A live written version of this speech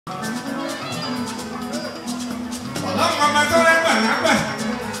ọlọ́mọ ọmọ tó rẹ́gbà lágbà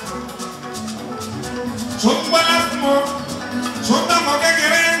tó ń gbọ́lá fún ọ tó ń dàmọ́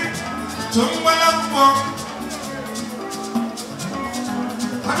kékeré tó ń gbọ́lá fún ọ.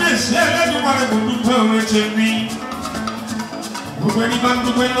 Kábíyèsí Ẹlẹ́dùmarè kò dúpẹ́ òwe ṣe mí gbogbo ẹni bá ń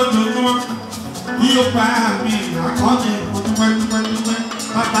dúpẹ́ lójoojúmọ́ yíyó pa àmì àkọ́ni kò dúpẹ́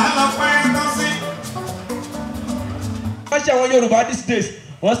bàbá lọ pẹ́ tán sí. wọ́n ṣe àwọn Yorùbá these days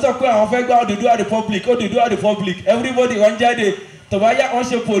wọ́n sọ pé àwọn fẹ́ gba Odùduwà republic everybody wọ́n jáde tọ́báyá wọ́n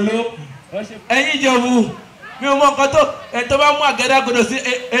ṣe polo. ẹ̀yin Ìjẹ̀bú mi ò mọ nǹkan tó bá mú àgádágodo sí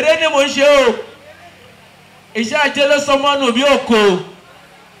eré ni mò ń ṣe o iṣẹ́ ajé ló sọ mọ́nù bí òkò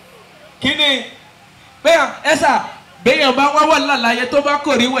kí ni bẹ́ẹ̀ ẹ̀sà béèyàn bá wá wàhálà láyé tó bá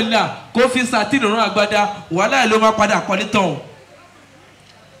kò rí wàhálà kó fi sàtìrì rán àgbàdá wàhálà ló máa padà kọ́lé tán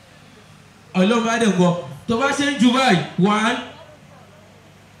ọlọ́run bá dẹ̀ gbọ́ tó bá ṣe ń ju báyìí 1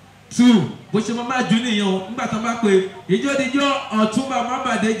 2 bó ṣe máa ju nìyẹn o nígbà tó bá pè ìjọ́díjọ́ Ọ̀túnba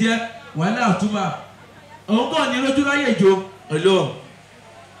mábàdé jẹ́ wàhálà Ọ̀túnba òun kàn ní lójú láyé ìjọ ọlọ́run.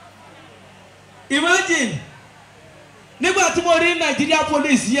 Imagine nígbà tí mo rí Nigeria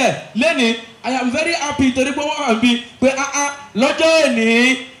police yẹ lẹ́nìí I am very happy torí pé wọ́n wà bí pé lọ́jọ́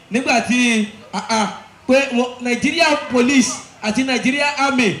òní nígbà tí pé Nigeria police àti Nigeria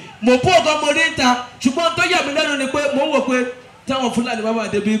army mo pọ̀ gan mo rí ta ṣùgbọ́n tó yà mí lẹ́nu ni pé mo wò pé táwọn Fúlàní bá wà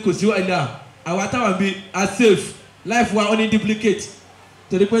débi kò sí wàhálà àwa táwọn bí are safe life wa only duplicate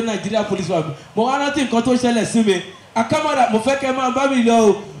torí pé Nigeria police wà bí mo wá rántí nǹkan tó ṣẹlẹ̀ sí mi akámọ́ra mo fẹ́ kẹ́ máa bá mi lọ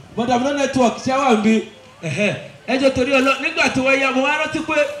o bọ́dàbọ́dà network ṣé wà bí ẹjọ́ torí ọlọ́ nígbà tó wáyé mo wá rántí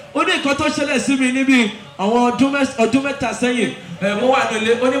pé ó ní nǹkan tó ṣẹlẹ̀ sí mi níbi àwọn ọdún mẹ́ta sẹ́yìn mo wà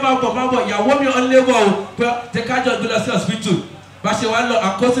nílé ó ní máa bọ̀ ìyàwó mi ọ̀n lébọ̀ o pé tẹ́kájọ́ gbé lọ sí hospital bá ṣe wá lọ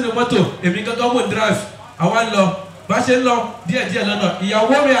àkóso ní mọ́tò èmi gángan mò ń drive àwa ń lọ bá ṣe ń lọ díẹ̀díẹ̀ lọ́nà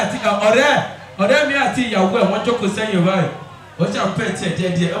ìyàwó mi àti ọ̀rẹ́ mi àti ìyàwó ẹ̀ wọ́n jókòó sẹ́yìn báyìí ó ṣe àpẹ́ tiẹ̀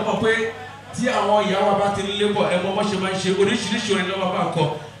díẹ̀díẹ̀ ẹ mọ̀ pé tí àwọn ìyàwó bá ti ń lébọ̀ ẹ mọ̀ bọ́ ṣe máa ń ṣe oríṣiríṣi orin lọ́wọ́ bá kọ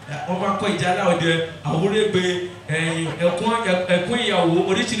wọ́n máa kọ ìjà aláwọ̀dẹ àwúrẹ́gbẹ ẹ̀kún ìyàwó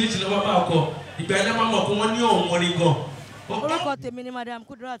oríṣiríṣi lọ́wọ́ máa kọ ìgbà ẹ̀lẹ́ máa mọ̀ pé wọ́n ní òun orin gan. orúkọ tèmi ni Madam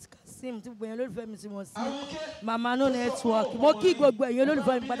Kudrat Kasim tí gbogbo èèyàn olólùfẹ́ mi ti mọ̀ sí Mama No Network mo kí gbogbo èèyàn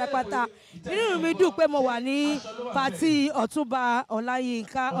olólùfẹ́ mi pátápátá inú mi dùn pé mo wà ní pàtí Ọ̀túnba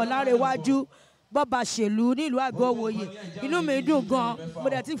Olayinka Olarewaju Bobaselu nílùú Ago-Iwoye inú mi dùn gan mo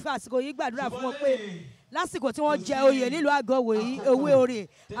dẹ̀ ti fi àsìkò yìí gbàdúrà fún wọn pé lásìkò tí wọ́n jẹ oyè nílùú Ago-Iwoye owó orí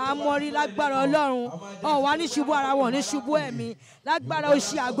àmọ́rí lágbára Ọlọ́run ọ̀wá ní ṣubú ara wọn ní ṣubú ẹ̀mí lágbára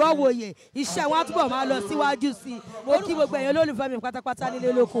oṣù Ago-Iwoye iṣẹ́ wọn á túbọ̀ máa lọ síwájú sí i mo kí gbogbo èèyàn olólùfẹ́ mi pátápátá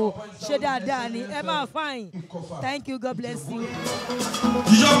nílé lóko ṣe dáadáa ni ẹ máa fine thank you God bless you.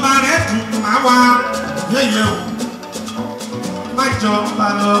 ìjọba rẹ̀ dùn máa wá yẹ̀yẹ̀ o má jọba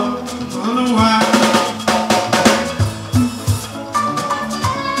lọ Olúwa.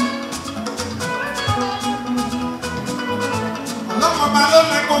 Ọlọ́mọba ló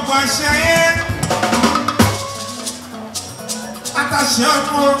lẹ gbogbo àṣẹ ayé àtàṣe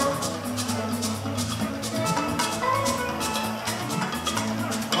ọkọ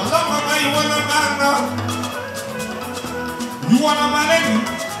ọlọ́mọba ìwọ ló bá ń lọ ìwọ ló bá lẹ́nu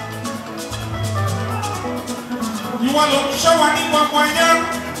ìwọ ló ń ṣọ́ wa ní gbogbo ẹyẹ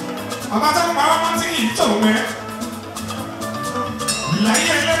bàbá tó pa ọmọ tí kì í tò wẹ́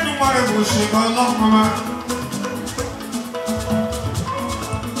ìlàyé Ẹlẹ́dùmarè kò ṣe kọ́ ọlọ́mọba.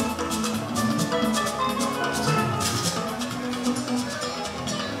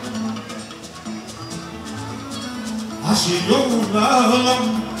 Àṣeyọ̀wò lọ́lọ́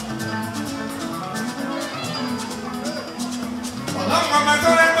ọlọ́mọ ọmọ tó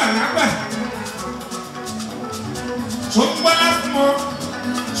rẹ́gbà lágbà tó ń gbọ́lá fún ọ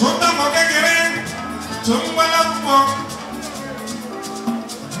tó ń dàmọ́ kékeré tó ń gbọ́lá fún ọ.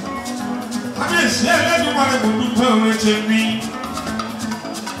 Kábíyèsí Ẹlẹ́dùmarè kò dúpẹ́ òwe ṣe mí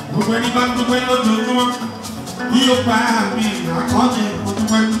gbogbo ẹni bá ń dúpẹ́ lójoojúmọ́ yíyó pa àmì àkọ́ni kò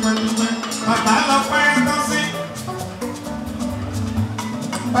dúpẹ́ bàbá lọ pẹ́ tán sí.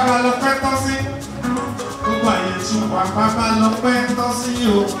 Bàbá lọ pẹ́ tán sí gbogbo àyè tí wà bàbá lọ pẹ́ tán sí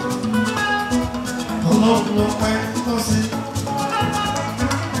o Ọlọ́run lọ pẹ́ tán sí.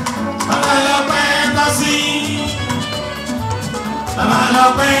 Bàbá lọ pẹ́ tán sí bàbá lọ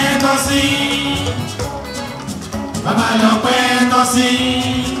pẹ́ tán sí bàbá lọ pẹ́ tán sí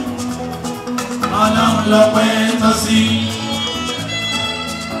Ọlọ́run lọ pẹ́ tán sí.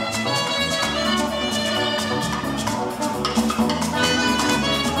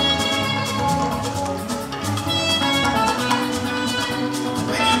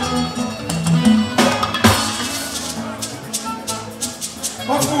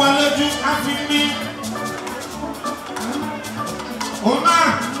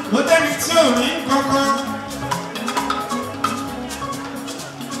 Ó dẹ́ni tí ò rí kankan.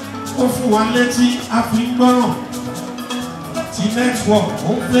 Ó fún wa létí a fi ń gbọ́ràn. Ti network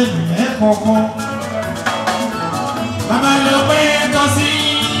ó ń pè mí lẹ́ẹ̀kọ̀ọ̀kan. Bàbá lọ pẹ́ tọ́ sí.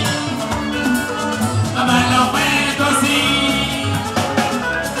 Bàbá lọ pẹ́ tọ́ sí.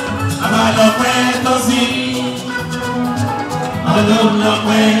 Bàbá lọ pẹ́ tọ́ sí. Ọlọ́run lọ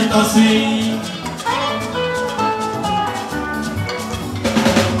pẹ́ tọ́ sí.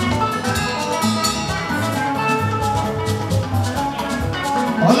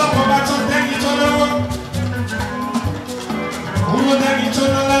 Ọlọ́pàá bá tó dẹ́ni tó lọ́wọ́. Òun ló dẹ́ni tó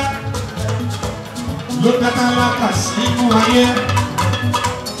lọ́lá. Ló dáká lápá sí inú ayé.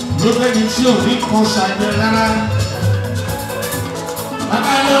 Ló dẹ́ni tí ò ní kan ṣàgbẹ́ rárá.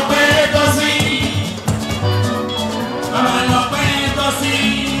 Bàbá lọ pẹ́ tọ́ sí. Bàbá lọ pẹ́ tọ́ sí.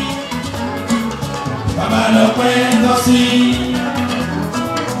 Bàbá lọ pẹ́ tọ́ sí.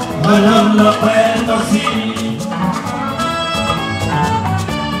 Ọlọ́run lọ pẹ́ tọ́ sí.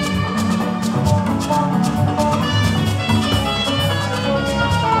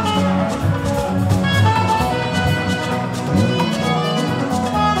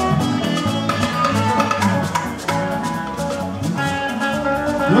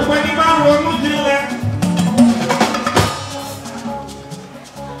 Gbogbo ẹni bá ronú jinlẹ̀.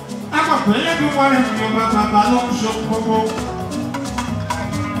 Akọ̀pẹ́ Ebumawe ni ọba bàbá ló ń ṣe gbogbo.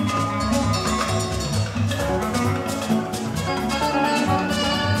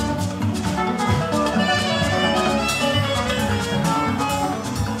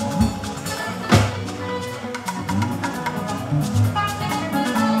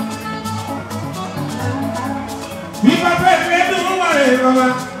 Bí bàbá Ebumawe bàbá.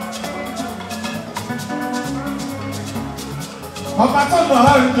 Ọba tó lọ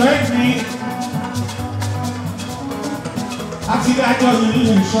ọjọ́ ìní àti dájọ́ yìí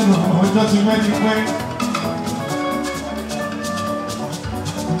ìṣọ̀nà ọjọ́ ti mẹ́ni pẹ́.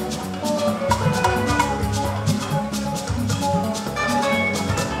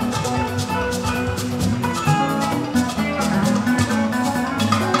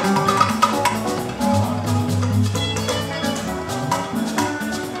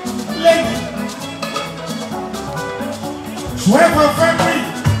 Lẹ́yìn 12 of February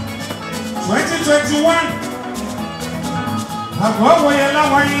 2021 Ago-Iwoye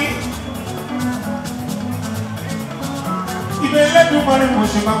láwáyé ibẹ̀ Elédùmarè mo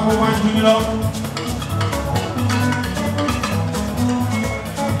ṣe máa kó wájú lọ.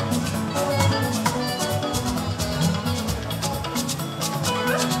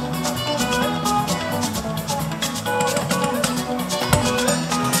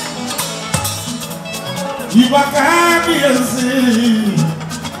 Ìwà kábíyèsí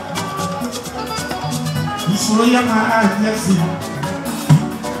ìṣòro yẹn máa jẹ́ sí.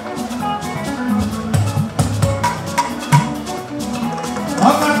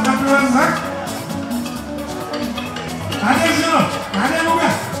 Ọba Abdulrasaq Adésínà Adémúgà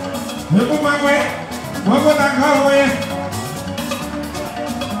Ebumawe gbogbo Ago-Iwoye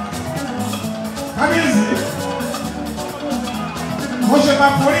kábíyèsí mo ṣe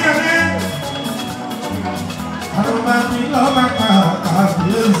máa forí ẹ̀rẹ́. Arúgbó mi lọ́ọ́ máa pa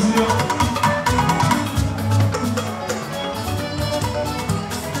kábíyèsí o.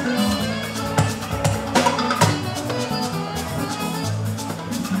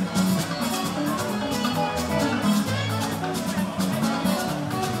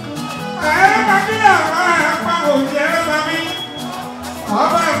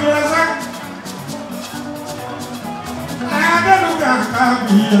 Ọba Abdulrasaq Adémúgà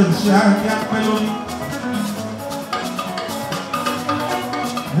kábíyèsí àti apẹ́lórí.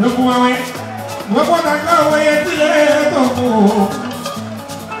 Ebumawe gbogbo Ago-Iwoye tilé tó kù.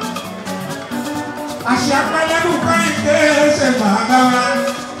 Àṣà pẹ́lẹ́dù káyìndé ṣe bàbá wa.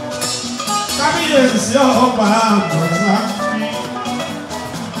 Kábíyèsí ọba Abdulrasaq.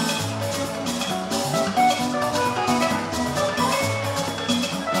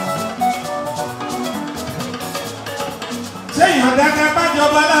 Sẹ́yìn dáadáa bá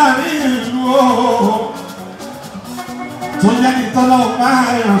jọba láàrin ìlú o. Tó jẹ́ ní tọ́lọ́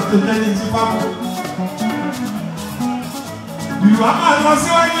báyọ̀ tó jẹ́ ní ti bá mọ̀. Ìlú a máa lọ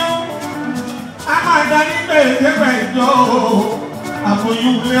síwájú. A máa dá nígbà ìdẹ́gbà ìjọ.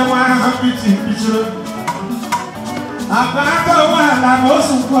 Àbòyún ilé wa bìtì bìtì. Àgbà tó wà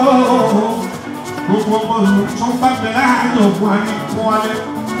lábọ́sùn kọ́. Gbogbo ọmọ ìlú tó ń bá bẹ̀rẹ̀ àjọ fún àníkú wálé.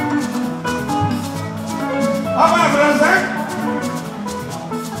 Ọba Abdulrasaq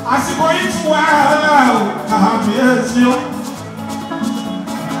àsìkò yìí tún wá ọ̀la o kábíyèsí o.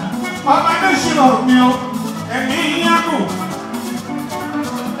 Ọba Adésínà mi o ẹ̀mí yágùn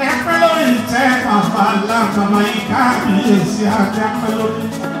bàbá lábàmá ìka àbíyèsí àjẹpẹ́ lórí.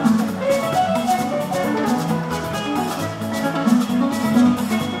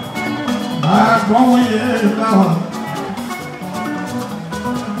 Ago-Iwoye láwà.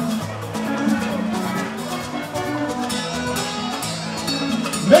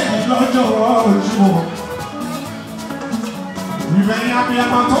 Lẹ́yìn lọ́jọ́ oṣù ìbẹ̀yìn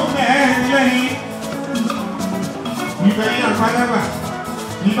abiyamọ tó mẹ́rin lẹ́yìn ìbẹ̀yìn àgbàlagbà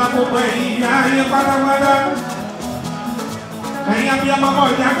ìbá gbogbo ẹ̀yìn ayé pátápátá ẹ̀yìn abiyamọ mọ̀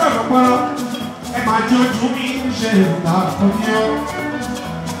ìyá gbọ̀dọ̀gbọ̀rọ̀ ẹ máa jẹ́ ojú mi ń ṣe ìgbà òní o.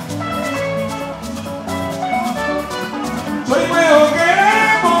 Torí òkèrè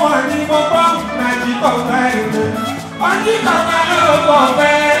mo wà ní gbogbo nàìjí kọ̀ọ̀ká èdè ọjí kọ̀ọ̀ká ló kọ̀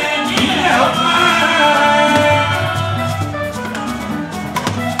fẹ́ ilé ọ̀pá.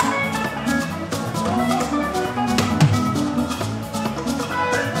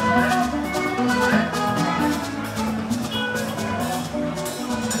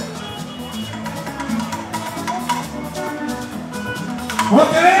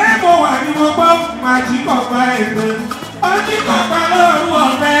 Òkèrè mo wà ní gbogbo nàìjí kọ̀ọ̀ká èdè ọjí kọ̀ọ̀ká ló kọ̀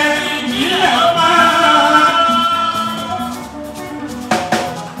fẹ́ ilé ọ̀pá.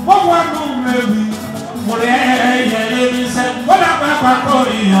 Wọ́n wá nù mẹ́rin mo rẹ̀ ẹ̀yẹ lórí sẹ́ wọ́n dàgbà pàkó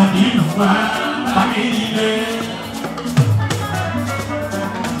ìyàn nínú wa tàbí nílé.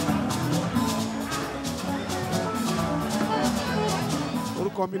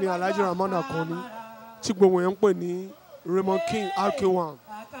 Orúkọ mi ni Alhaji Ramon Akànní tí gbogbo yẹn ń pè ní Raymond King RK1.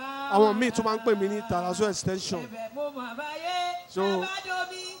 Àwọn míì tún máa ń pè mí ní Tarazo extension. So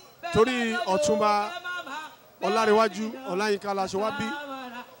torí Ọ̀túnba Olarewaju Olayinka la ṣe wá bí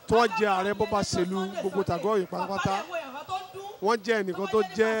tí wọ́n jẹ́ ààrẹ Bobaselu gbogbo Ago-Iwoye pátápátá. Wọ́n jẹ́ ẹnìkan tó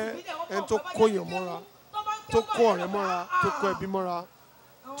jẹ́ ẹni tó kóyàn mọ́ra, tó kó ọ̀rẹ́ mọ́ra, tó kó ẹbí mọ́ra.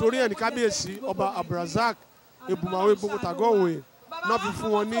 Torí ẹni kábíyèsí ọba Abdulrasaq Ebumawe gbogbo Ago-Iwoye náà fi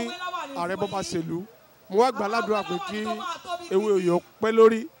fún wọn ní ààrẹ Bobaselu. Mo wá gbà ládùúrà pé kí ewé oyè pẹ́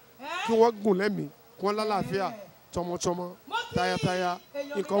lórí, kí wọ́n gùn lẹ́mìí, kí wọ́n lálàáfíà tọmọtọmọ tayátayá,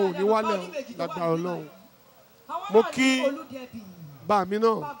 nǹkan ò ní wálẹ̀ lágbára Ọlọ́run. Mo kí bá mi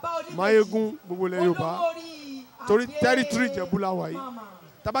náà Máyégún gbogbo ilẹ̀ Yorùbá torí tẹ́rítírì Ìjẹ̀bú la wà yìí,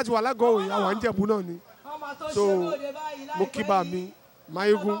 tábà ti wà l'Ago-Iwoye àwa ń Jẹ̀bú náà ni. So mo kí bá mi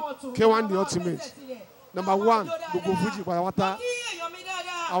Máyégún K1 the ultimate #1 gbogbo Fuji pátápátá.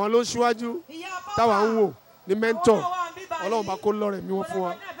 Àwọn ló ń ṣíwájú táwa ń wò ní Menta. Ọlọ́run bá kó lọ́rẹ̀ mi wọ́n fún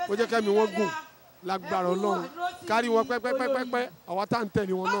wa, ó jẹ́ kẹ́mi wọ́n gùn lágbára Ọlọ́run, kárí wọn pẹ́pẹ́pẹ́pẹ́ àwa tá à ń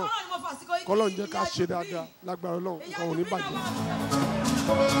tẹ̀lé wọn náà kọ́lọ́run jẹ́ ká ṣe dáadáa lágbára Ọlọ́run, nǹkan ò ní bàjẹ́.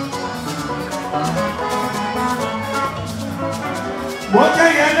 Mo jẹ́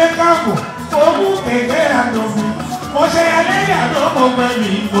yẹlé káàbọ̀ ogún kékeré àdófin mo ṣe yẹlé yàtọ̀ mo gbẹ̀mí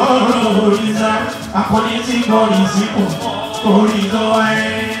gbọ́rọ̀ òrìṣà akọni tí gbọ́rì sípò orí tó wáyé.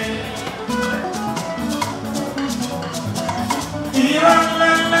 Ìrọ̀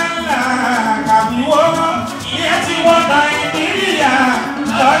ńláńlá kàbí wọ́wọ́ ìyẹn tí wọ́n ta Nàìjíríà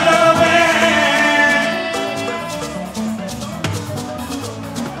lọ́jọ́ bẹ́ẹ̀.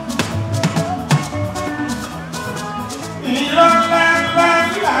 Ìrọ̀ ńláńlá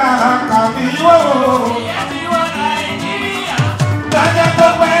kàbí wọ́wọ́ ìyẹn tí wọ́n ta Nàìjíríà lọ́jọ́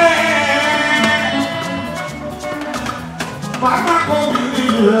bẹ́ẹ̀. Màmá kò bí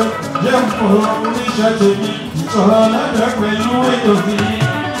rẹ̀ jẹ́ òun oníṣẹ́ tèmi. Sọ̀rọ̀ lọ́dọ̀ pẹ̀lú ètò sí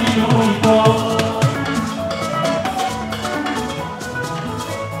inú ìtọ́.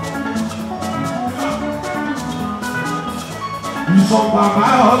 Ìsọ̀ bàbá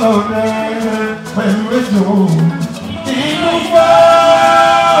ọlọ́dẹ pẹ̀lú ètò inú ìtọ́.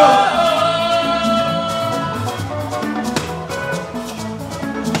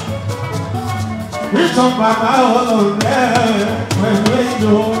 Ìsọ̀ bàbá ọlọ́dẹ pẹ̀lú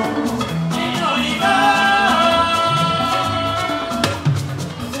ètò.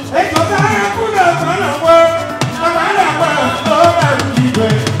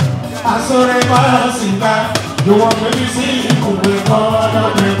 Asore masinga, you want to be seen, you will call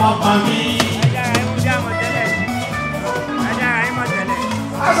on the company.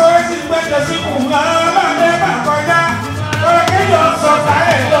 Asore si gbẹdẹ si kunga, bàbá bá kọjá, ọ̀rẹ́ yóò sọ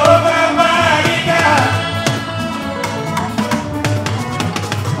táyé ló bá máa rí ká.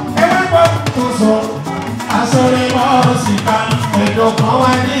 Ẹ wá gbọ́ tó sọ, asore masinga, ẹ̀dọ̀ kan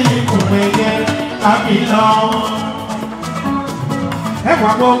wá ní ìkùnmẹ̀yẹ kábìlọ́. Ẹ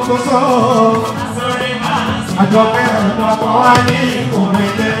wá gbọ́ tó sọ, àjọpẹ́ ọ̀dọ́ kan wá ní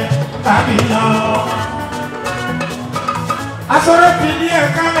ìkùnmẹ̀yẹ kábìlọ́. Asore fi ní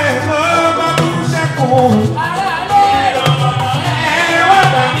ẹ̀ka lẹ̀ lọ́ bá bú sẹ́kù. Ẹ wá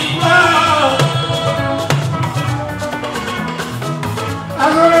bá mi gbọ́,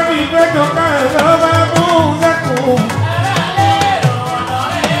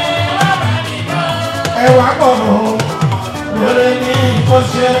 ẹ wá bọ̀ lórí ní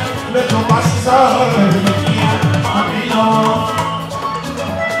ìkọ́ṣe lẹ́tọ̀ bá sísá rẹ̀ kí àmì lọ.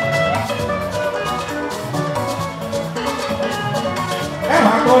 ẹ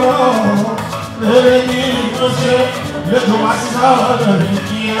wá bọ̀ lórí ní ìkọ́ṣe lẹ́tọ̀ bá sísá rẹ̀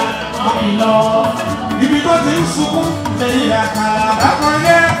kí àmì lọ. Ibi tó ti ń sunkún lẹ́yìn àkàrà bákan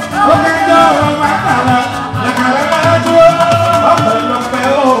yẹ ó kẹjọ ọ̀rọ̀ bàtàrà àkàrà bá dúró ọ̀pọ̀ ìlọpẹ́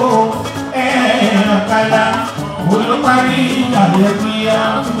o àkàrà olùparí ìyàlẹ̀ fi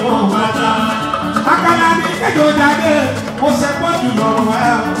àwọn bàtà. Àkàrà ní kẹjọ jáde mo ṣe pọ̀ jù lọ́rọ̀ wá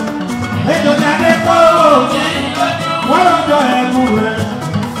kẹjọ jáde kó wọ́n lọ́jọ́ ẹ̀kú rẹ̀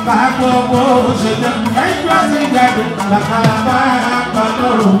bàbá bó ṣe jẹ́ ẹ̀jọ́ sì jáde àkàrà bá bá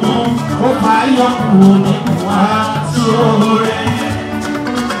lọ́rọ̀ mú ó bá yọ kúrò nínú wa sóore.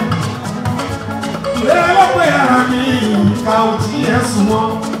 Lẹ́yìn lọ́pọ̀ yàrá mi ká ò tí ẹ sùn wọn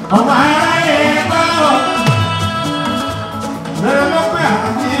ọmọ aráyé bá lọ. Lẹ́yìn lọ́pọ̀ yàrá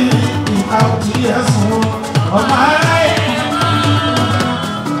mi ká ò tí ẹ sùn wọn ọmọ aráyé bá lọ.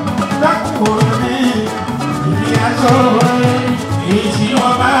 Dákùn òní ìrìn àjò rẹ̀ èyí tí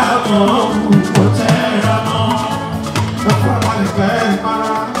wọ́n bá bọ̀ kò tẹ́ra mọ́. Lọ́pọ̀ àwọn ìfẹ́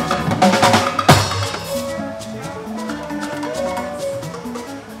ìpara.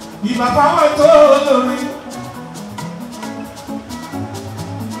 Ìbàbá wọn tó lórí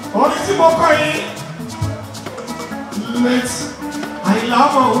orí tí mo kọ́ yìí late àìlá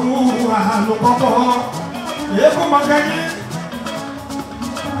ọmọ òun àlùkọ́kọ́ èébú mọ́gẹ́ni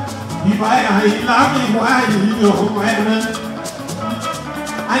ìbá àìlá mi wá yìí òun ẹ̀rẹ́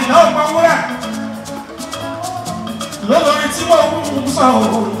àìlá ọgbọ́n wúrà lólórí tí mo ń sọ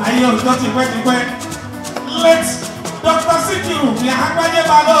ayé ọjọ́ tipẹ́tipẹ́ late. Dr. Sikiru ní agbájẹ́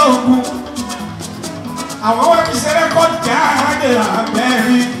balógun àwọn wá fi ṣe rẹ́kọ́dì jáde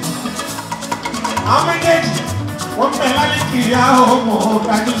àbẹ́rí àwọn méjèèjì wọ́n fẹ́ lálẹ́ kiri àwọn ọmọ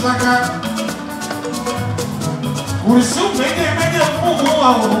ọ̀dájú sáká kùrìsù méje fún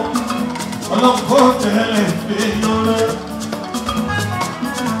àwọn ọlọ́pọ̀ tẹ̀lé fẹ́ lọ́rẹ́.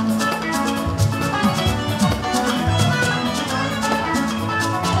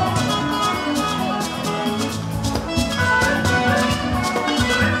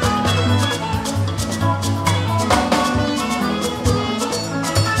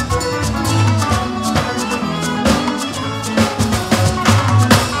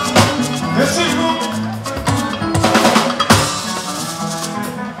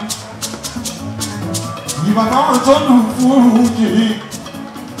 Ìbàbá wọn tó lù fún yìí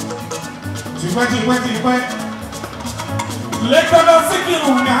tipẹ́tipẹ́ lẹ́tọ́lọ́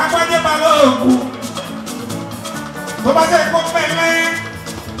Síkírù ní agbájẹ́ balógun tó bá jẹ́ kó pẹ́lẹ́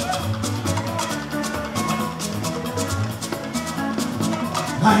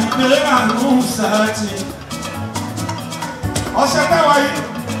àìpé àrùn sáàtì ọ̀sẹ̀ tẹ́wàá yìí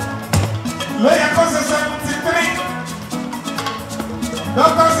ló yẹ kó ṣe 73.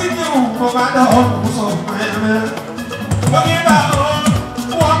 Dr. Sikiru kò bá dá ọkùnrin sọ pẹ́ẹ́rẹ́. Lókè bá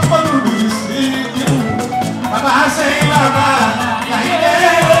wọn kọlù ní Sikiru. Bàbá ṣe bàbá Láyé.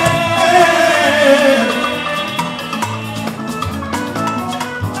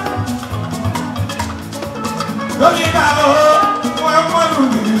 Lókè bá wọn kọlù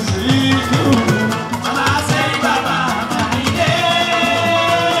ní Sikiru. Bàbá ṣe bàbá Láyé.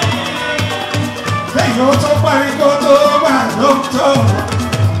 Lẹ́yìn ó tó parí kó tó gbà lóòótọ́.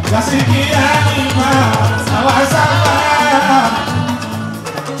 Yasikia ima sawa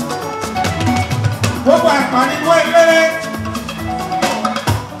gbogbo àpàní wọ ilé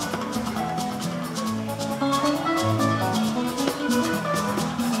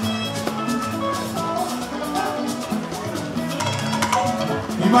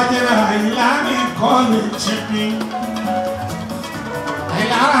ìbájẹ́rẹ́ àìlá ní kọ́lé chipi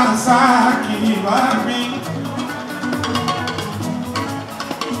àìlá sáàkì ìbá mi.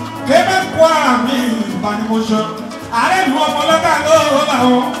 Kébé kó àmì ìbánimọ̀ṣọ́, ààrẹ ìlú ọmọlọ́gà lóòrò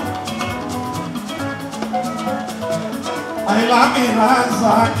làwọn. Àìlámi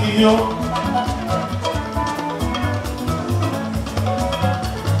ránṣà kìíyọ.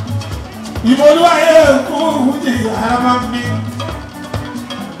 Ìmọ̀lúwàyé kú jì àràmà mi.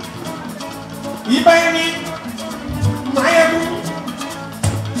 Ibẹ̀ ni Máyẹ̀kú.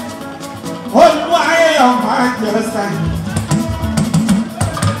 Olúwàyé ọmọ àjẹsà yìí.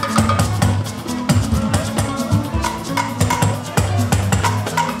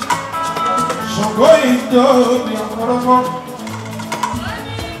 Going to be a motherfucker.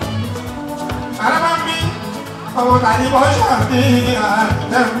 Arabami, àwọn tàbí bọ́ ṣàbí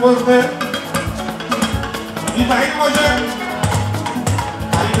àtẹ̀wọ́fẹ́. Ìgbà yìí mo ṣe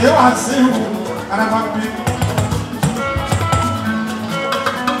àìlè wá sí Arababi.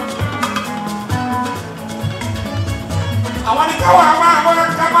 Àwọn ní káwọn àwọn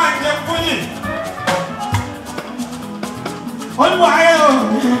ká máa jẹ fúnyì. Olúwa ayé o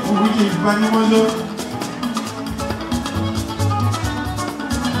ní fúnyì ìgbanimọ́jọ́.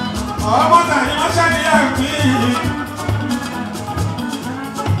 Ọmọ tàbí wọ́n ṣàníyàn pé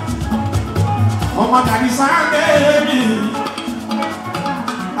ọmọ tàbí sáńdé mi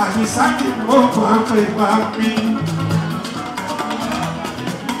àti sáńdé ó máa ń pè máa ń pín.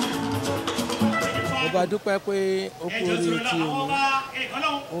 Mo bá dúpẹ́ pé ó kú orí ti òun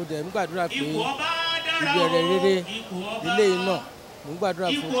òun dẹ̀ ń gbàdúrà pé ìbẹ̀rẹ̀ rere ilé iná mo ń gbàdúrà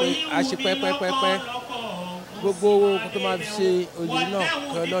fún pé a ṣe pẹ́pẹ́pẹ́pẹ́ gbogbo owó tó máa fi ṣe oyè náà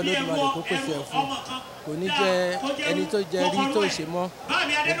kí Ọlọ́run Olódùmarè kó pèsè ẹ̀ fún kò ní jẹ́ ẹni tó jẹ rí tó ṣe mọ́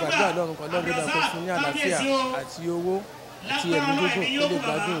mo gbàdúrà Ọlọ́run kan Ọlọ́run Olódùmarè kó fún ní àlàáfíà àti owó àti ẹ̀mí gígùn tó lè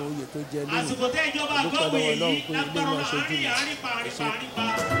gbádùn oyè tó jẹ lónìí mo dúpẹ́ lọ́wọ́ Ọlọ́run pé ilé náà ṣojú mi ṣe.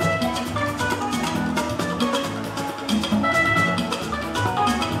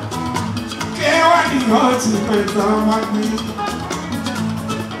 Kí wá ní ọtí pé tán wá gbé.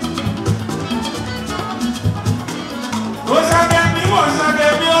 Ó sábẹ́ mi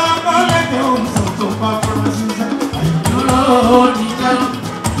ọmọ lẹ́gbẹ̀ẹ́ òun tó bá fọ́nà sísẹ́. Dúró oníjà,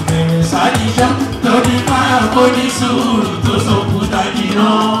 ìbẹ̀rẹ̀ sáníjà, lórí máa kó ní sùúrù tó sókúta jìnnà.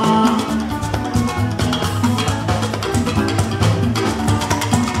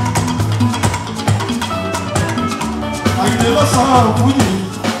 Àyìnlé ló sọ òkú yìí,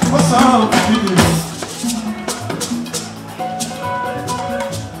 ó sọ òkú yìí.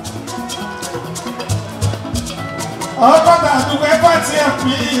 Ọgọ́ta àdúgbò ẹgbẹ́ tí ẹ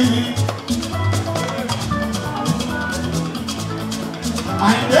pín in.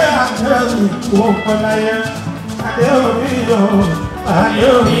 Àyìnlé àdé ìkó kọláyé, àdé orí yọ, àdé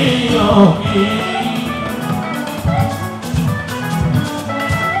orí yọ kí.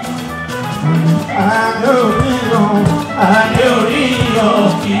 Àdé orí yọ, àdé orí yọ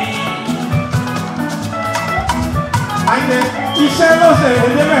kí. Àyìnlé iṣẹ́ ló ṣe é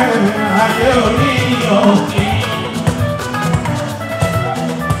débẹ̀, àdé orí yọ kí.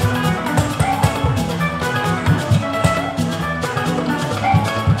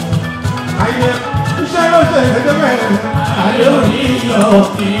 Iṣẹ́ ló ṣe ẹ̀ẹ́dẹ́gbẹ̀ ayé òní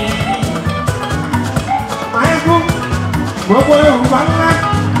ọ̀kì. Àìkú gbogbo Yorùbá ńlá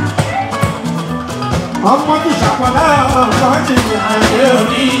ọmọ tí ṣàpọ̀lá ọ̀pọ̀ ti ní ayé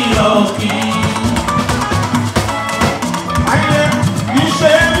òní ọ̀kì. Ayé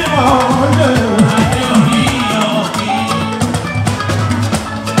iṣẹ́ mímọ́ ọ̀dẹ̀ ayé òní ọ̀kì.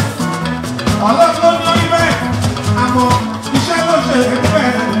 Ọlọ́tún ló ní bẹ́ẹ̀ àmọ́ iṣẹ́ ló ṣe ẹ̀ẹ́dẹ́gbẹ̀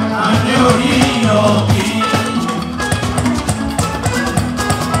ayé òní ọ̀kì.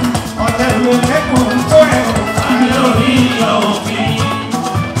 Ọ̀tẹ̀ ìwé lẹ́kùn tó ẹ̀ ayé òní ọ̀kì.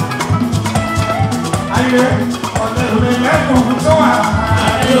 Ayé ọ̀tẹ̀ ìwé lẹ́kùn tó wà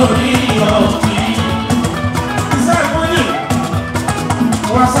ayé òní ọ̀kì. Iṣẹ́ ìfúnyì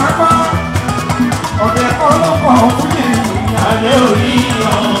wàsápá ọ̀tẹ̀ ọlọ́pàá òfúnyì ayé òní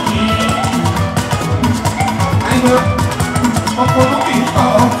ọ̀kì. Ayé ọkọ̀ lókè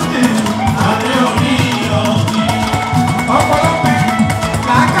ọ̀fúnyì ayé òní ọ̀kì. Ọ̀pọ̀lọpọ̀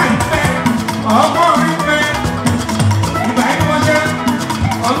làákà ìfẹ́ ọgbọ́n orí pẹ́ ìgbà ẹni wọ́n jẹ́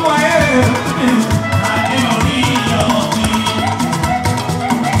ọlúwa ayé òní ayé òní ọ̀kì.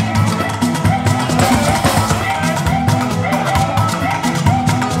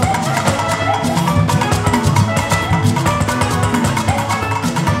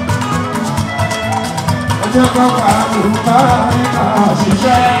 Ọjọ́ kan pàlù mẹ́ta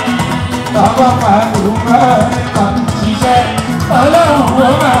ṣiṣẹ́, tọ́kọ̀ pàlù mẹ́ta ṣiṣẹ́, Ọlọ́run ó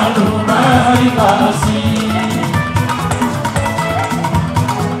pàlù mẹ́ta sí.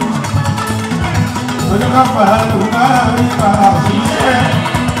 Ọjọ́ kan pàlù mẹ́ta ṣiṣẹ́,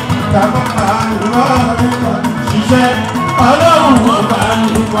 tọ́kọ̀ pàlù mẹ́ta ṣiṣẹ́, Ọlọ́run ó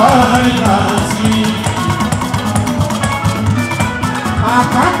pàlù mẹ́ta sí.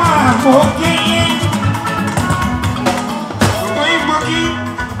 Àkàmà àmókí.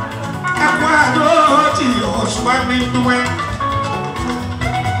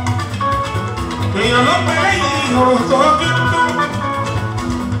 Èèyàn ló pẹ́ lẹ́yìn ọ̀rọ̀ tó fi ń dún.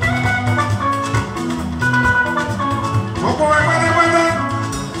 Gbogbo wa pátápátá.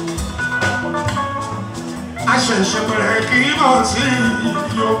 Aṣẹ̀ṣẹ̀ bẹ̀rẹ̀ kí náà sí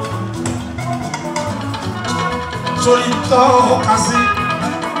yó. Torí tọ́ka sí.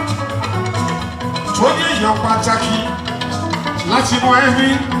 Tó ní èèyàn pàtàkì láti mọ ẹbí.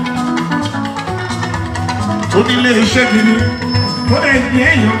 Tó nílé iṣẹ́ gidi. Tó lè ní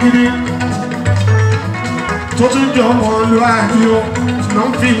èèyàn gidi. tó tún jọ ọmọ olúwàbí o ló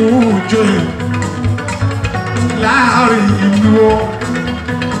ń fi wú joyè láàrin ìlú o.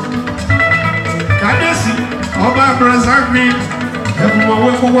 Kábíyèsí ọba Brazagbe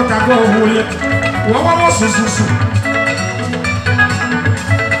Ebumawe kówó tagbọ́ owó yẹ wọ́n wá wọ́n sùsùsù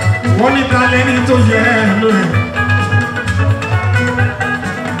wọ́n ní dalẹ́ ní tó yẹ lóye.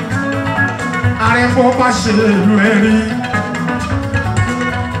 Ààrẹ Bobaselu ẹ̀rí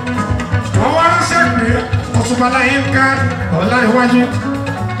wọ́n wá ránṣẹ́ pé Otunba Olayinka Olarewaju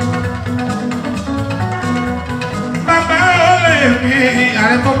bàbá olè mi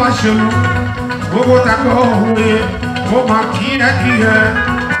Ààrẹ Bobaselu gbogbo tagbọ́ òwe ó máa kíákíá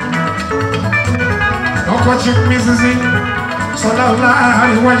ọkọ̀ tí mi sísí sọlá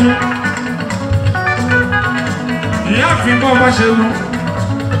Olarewaju ìyá fi Bobaselu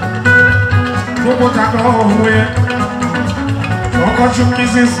gbogbo tagbọ́ òwe ọkọ̀ tí mi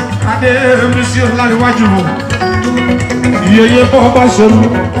sísí adé mi sí Olarewaju ìyẹyẹ Bobaselu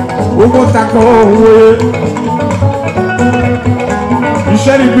gbogbo tagbọ́ òwe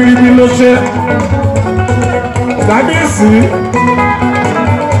iṣẹ́ ribiribi ló ṣe Kábíyèsí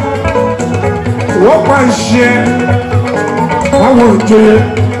wọ́n pa ìṣe àwọn òjòyè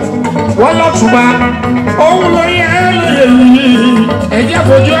wọ́n lọ́tùnba òun ló yẹ lóye yìí ẹ̀jẹ̀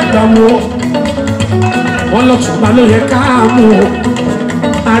fojú ẹ̀gbà wo wọ́n lọ́tùnba ló yẹ káàmù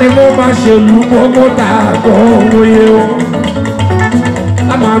Ààrẹ Bobaselu gbogbo tààgọ́ òye o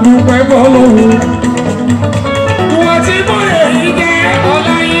àmàdúpẹ́ bọ́ lóhùn wọ́n ti mọ̀ èyí jẹ́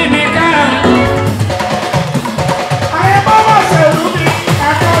Ọláyínká. Ààrẹ Bobaselu ní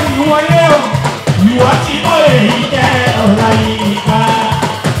Ago-Iwoye o Ìwọ tí mo èyí jẹ́ Ọláyínká.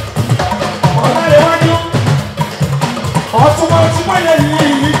 Olarewaju Otunba tí mo yẹ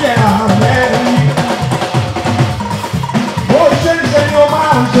yìí jẹ́ Ààrẹ rí bó ṣe ń ṣe ni ó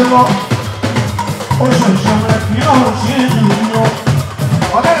máa ń ṣe lọ ó ṣe ìṣẹ̀lẹ̀ kí náà sí ìlú wọn.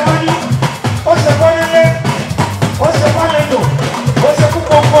 Olarewaju ó ṣe kọ́ nílé ó ṣe kọ́ lẹ́dọ̀ ó ṣe kú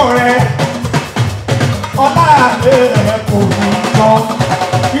gbogbo rẹ̀ ọlá àlẹ́ rẹ̀ kò ní lọ.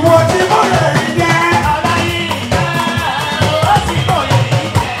 Ìwọ tí mo yẹ yìí jẹ́ Ọláyínká. Ìwọ tí mo èyí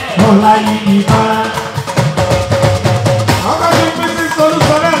jẹ́ Olayinka. Ọkọ̀ tí mi ti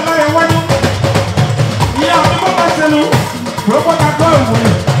solúsọ̀rọ̀ Olarewaju ìyá mi Bobaselu gbogbo tagbọ́ òwe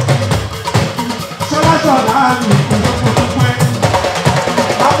ṣọláṣọlá mi kò tó pẹ́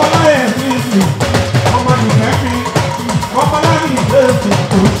ọmọláyé mi ìlú ọmọ nìkẹ́ mi ọmọláyé ìgbé ètò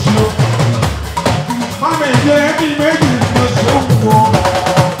tó ṣe ó mọ́mí ìgbé ẹbí méjì tó ṣe ó wù ọ́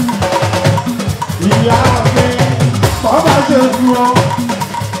ìyá mi Bobaselu ó.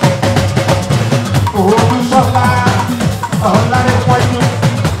 Olúṣọlá Olarewaju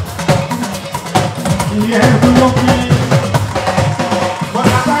ìyẹn dúró bí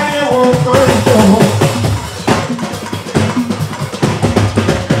bọ́lá táyé wo tó ìṣòro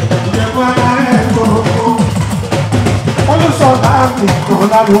ìyẹn bọ́lá rẹ̀ gbogbo Olúṣọlá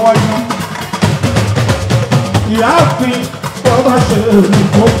Olarewaju ìyá fi Bobaselu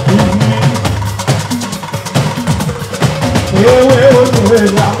tó kì í ewé ojú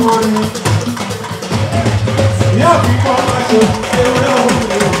ẹ̀dá mọ́ni. Ìyá fi Bobaselu ewé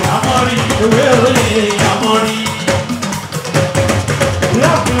òye àmọ́rí ewé òye àmọ́rí.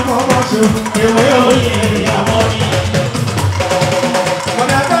 Ìyá fi Bobaselu ewé òye àmọ́rí.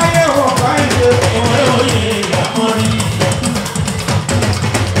 Ọ̀dà táyé wọ̀ báyìí ewé òye àmọ́rí.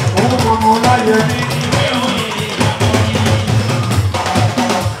 Òun mọ̀mọ́ láyé ní ewé òye àmọ́rí.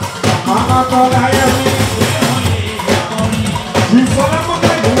 Màmá kọ́ láyé ní ewé òye àmọ́rí.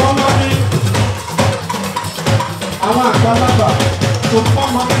 Ìfọlẹ́kọ̀tẹ̀ ìwọ́n lọ ní. Àwọn àgbàlagbà tó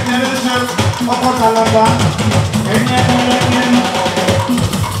fọ́mọ generation ọkọ̀ kalaba ẹni ẹni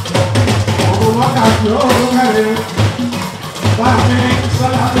òun wákàtí òun kẹrẹ láti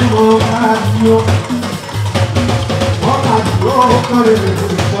sọ́lá tí mo kára sí o wákàtí òun kẹrẹ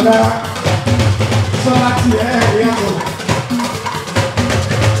sọ́lá tí ẹ yàtọ̀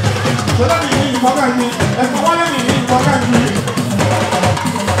sọ́lá ní ìmọ̀ká ní ẹ̀fọ́ wọlé ní ìmọ̀ká ní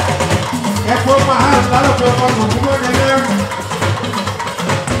ẹ̀fọ́ máa ń lálọ́pẹ̀ ọmọ òkúrò nílé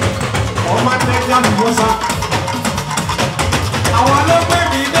ọmọ ẹgbẹ́ àbúgbọ́sá àwọn alọ́gbẹ́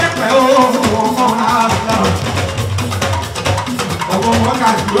mi dẹ́pẹ́ ọmọ àlọ́ ọmọ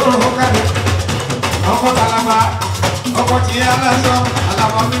wákàtí lóró kẹ́lẹ́ ọkọ̀ talaba ọkọ̀ tí alásọ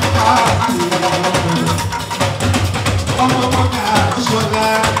alaba mi ká ọmọ mọ́ká sọ́dá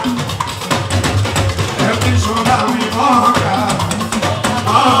ẹ̀kí sọ́dá mi mọ́ká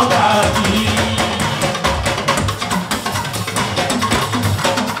kì í.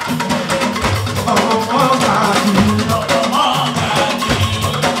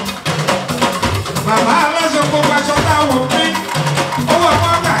 Bàbá aláṣọ kò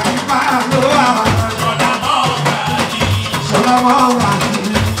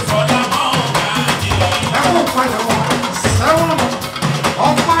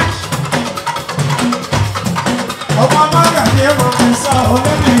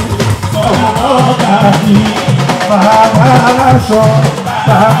mi bàbá aláṣọ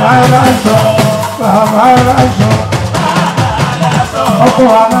bàbá aláṣọ bàbá aláṣọ ọkọ̀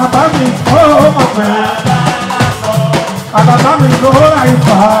àlàbá mi kó mọ̀ pé àlàbá mi ló ra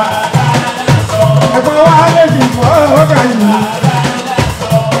ìfà ẹ̀gbọ́n wa lè fi fọ́ ọ̀gá yìí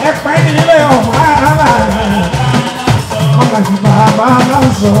ẹ̀pẹ́ nílé ọ̀hún àlà ọ̀gá ti bàbá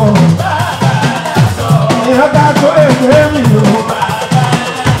aláṣọ ìyọ́ta tó èdè mi lò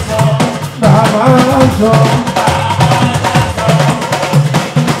bàbá aláṣọ.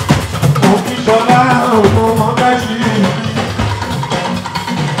 Òkìṣọ́lá òkú mọ́gáṣí.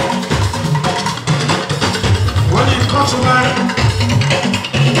 Wọ́n ní kọ́tùmá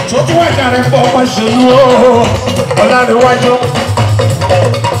tó tún wà jà rẹ̀ pọ̀ Bobaselu Olarewaju.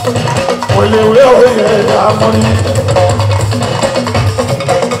 Òyèwé òye àmọ́ni.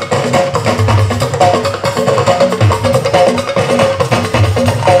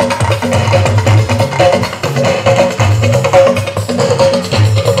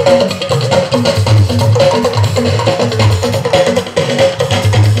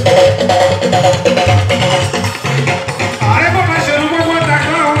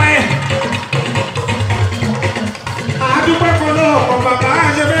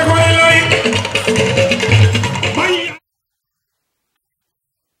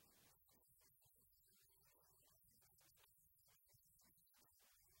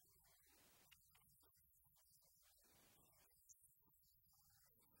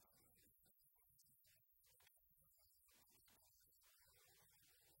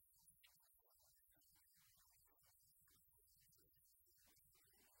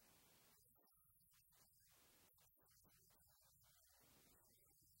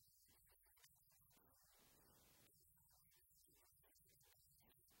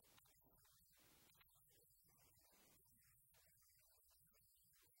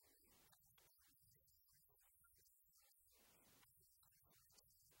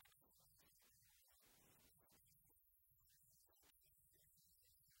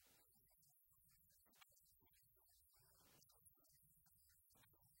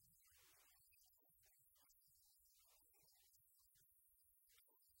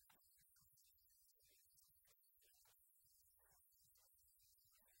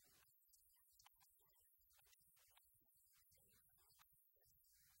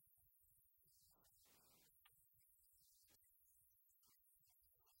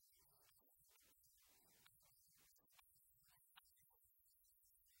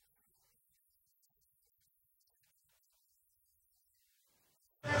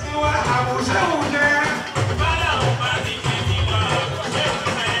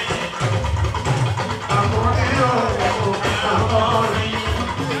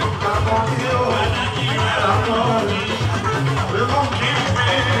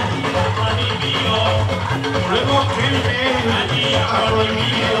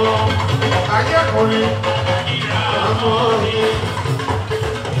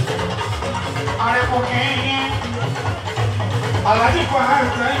 Alhaji kwa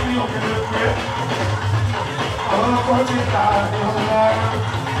hata hivi ukimekwe Ọkọ̀ ti ta ní ọlá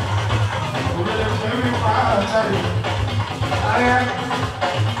Òbílẹ̀ fẹ́mi pàtàkì Ààrẹ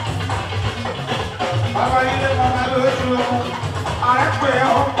Bàbá ilé bàbá lójú ohun Ààrẹ pè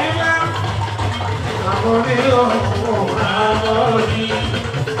ọ́ nílẹ̀ Àmọ́ ní ọ̀pọ̀ àmọ́ ní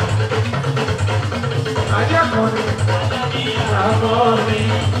Àjẹ́kọ̀ọ́ ní àmọ́ ní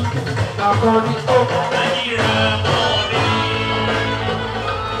Àmọ́ ní ọ̀pọ̀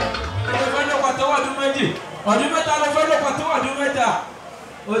ọdún mẹ́ta ló fẹ́ lọ́pàá tó ọdún mẹ́ta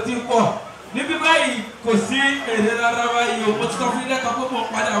ó ti pọ̀ níbí báyìí kò sí èrè rárá báyìí o mo ti sọ fún ilé kan pé mo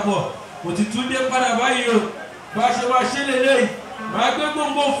padà bọ̀ mo ti tún dé padà báyìí o bá ṣe wá ṣe lélẹ́yìí máa gbé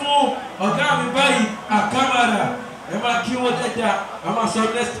gbòǹgbò fún ọ̀gá mi báyìí àkàmàrà ẹ máa kí wọ́n dáadáa a máa sọ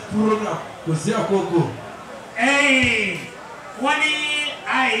next program kò sí àkókò. wọ́n ní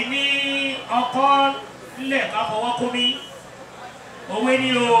àìní ọkọ lẹ̀ ká fọwọ́ kó mi òwe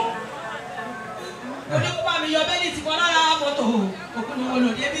ni o. Olúwa mi yọ bẹ́ẹ̀ni ti kọ́ lára mọ́tò òkúni wo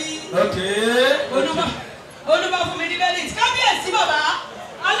lòdì bí. Olúwa fún mi ní bẹ́ẹ̀ni tí kábíyèsí bàbá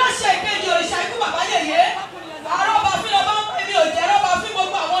aláṣẹ ìkejì òrìṣà ikú bàbá yèyé àrọ́bà fún lọ́ba èmi ò jẹ́ rọ́bà fún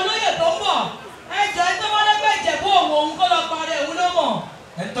gbogbo àwọn olóyè tó ń bọ̀ ẹjọ́ ẹni tó bá lẹ́gbẹ́ ìjẹ̀bú òun òun kó lọ parẹ́ òun ló mọ̀.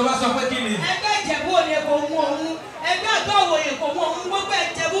 ẹni tó bá sọ pé kí ni. ẹgbẹ́ ìjẹ̀bú òní kò mú òun ẹgbẹ́ Ago-Iwoye kò mú òun gbogbo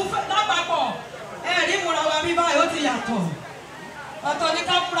ìjẹ̀bú lápapọ̀ ẹ̀rí múra wa bí báyìí ó ti yàtọ̀. Ọ̀tọ̀ ní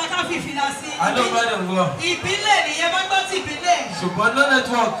ká múra ká fi fìlà sí. Ìbílẹ̀ nìyẹn bá gbọ́ ti ìbílẹ̀. Ṣùgbọ́n no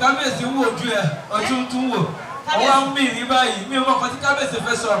network kábíyèsí ń wò ojú ẹ̀ ọtún tún wò. Ọwọ́ ń mì ní báyìí mi ò mọ̀ kan tí kábíyèsí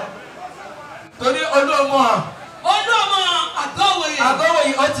fẹ́ sọ. Torí olúọmọ. Olúọmọ Ago-Iwoye.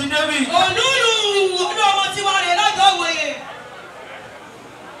 Ago-Iwoye ó ti débì. Olúlu. ọdún ọmọ tiwa rẹ̀ Ago-Iwoye.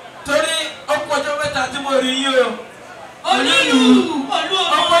 Torí ọ̀pọ̀ ọjọ́ mẹ́ta tí mo rí yín o. Onílù olú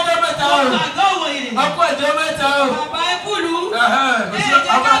ọmọ ọ̀pọ̀ ọjọ́ mẹ́ta o. Ago-Iwoye. ọ̀pọ̀ ọjọ́ mẹ́ta o. Bàbá Ekulu. Ẹ̀jẹ̀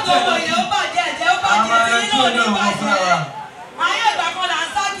Ago-Iwoye ó bàjẹ́ ẹ̀jẹ̀ ó bàjẹ́ tí yín náà ní bàjẹ́. Ayé ìgbà kan là ń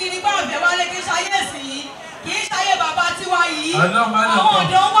sá kiri bá ọ̀bẹ wálé kí ṣayé sí yìí kì í ṣayé bàbá tiwa yìí. Àwọn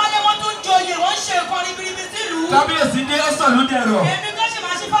ọ̀dọ́ wálé wọ́n tún joyè wọ́n ṣe nǹkan ribiribi sílùú. Kábíyèsí dé ọ̀sán ló dẹ̀rọ̀. Èmi kò ṣe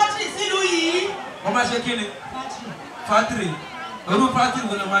máa ṣe fátìrì sílùú yìí. Wọ́n máa ṣe kí ni? Fátìrì. Orú fátìrì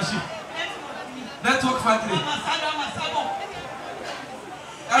wo ló máa ṣe? Network fátìrì.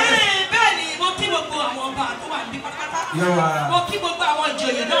 Bẹ́ẹ̀ ni mo kí gbogbo àwọn ọba tó wà níbi pátápátá. Yọ̀wá. Mo kí gbogbo àwọn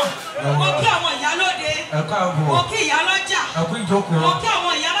ìjòyè náà. Mo kí àwọn ìyálóde. Ẹ̀kọ́ àbọ̀. Mo kí ìyálọ́jà. Ẹ̀kú ìjókòó. Mo kí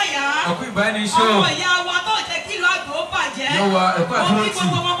àwọn ìyálọ́yà. Ẹ̀kú ìbánisọ́. Àwọn ìyá wa tó jẹ́ kí ìlú Àgbò bàjẹ́. Yọ̀wá ẹ̀kú Mo kí àdúrótì.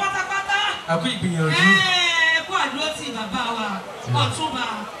 gbogbo wọn pátápátá. Ẹ̀kú ìgbìyànjú. Ẹ̀kú àdúrótì bàbá wa. Ọ̀túnba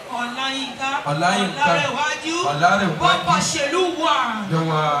Ọláyínká. Ọláyínká. Ọlarewaju. Olarewaju. Bobaselu wà.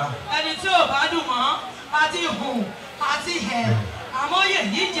 Yọ̀wá. Ẹni tí ò bá dùn mọ́ àti hù àti hẹ̀. Àmọ́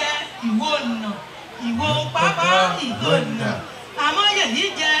yèyí jẹ́ ìwọ ọ̀nà. Ìwọ pápá ìwọ ọ̀nà. Àmọ́ yèyí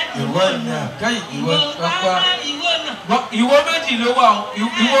jẹ́ ìwọ ọ̀nà. Ìwọ pápá ìwọ ọ̀nà. Ìwọ méjì ló wà o.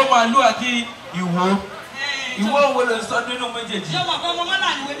 Ìwọ màálù àti ìwọ. Ìwọ wo lè sọ nínú méjèèjì? Yọ̀mọ̀ kan mo mọ́lá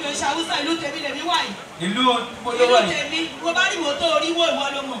ni wèmí oṣù Haúsá ìlú tèmi lèmi wà yìí. Ìlú polówó Ìlú yìí. tèmi wo bá rí wo tó orí wo ìwọ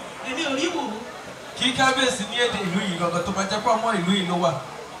ló mọ̀ èmi ò rí wò ó. Kí kábíyèsí ní èdè ìlú yìí gangan tó bá jẹ́ pé ọmọ ìlú yìí ló wà.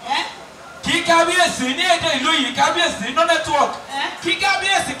 Ẹ́ Kí kábíyèsí ní èdè ìlú yìí kábíyèsí no network. Kí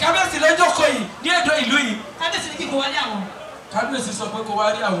kábíyèsí lọ́jọ́ kọ yìí ní èdè ìlú yìí. kábíyèsí ní kíkó wálé àwọn. Kábíyèsí sọ pé kó wá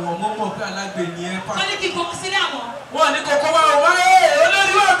rí àwọn ọmọ mọ̀ pé alágbe ni ẹ pa. Wọ́n ní kíkó sílé àwọn. Wọ́n ní kókó wá o wá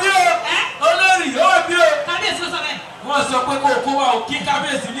olórí wà bí o. Olórí ó wà bí o. Kábíyèsí ló sọ bẹ́ẹ̀. Wọ́n sọ pé kókó wá o kí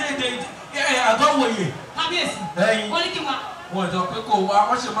kábíyèsí ní èdè Ago-Iwoye. Kábíyèsí. Wọ́n ní kí wá. Wọ́n sọ pé kó wá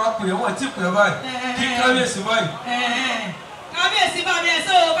wọ́n ṣe máa pè é wọ́n ti pè é báyìí. Kí kábíyèsí báyìí. Kábíyèsí bá mi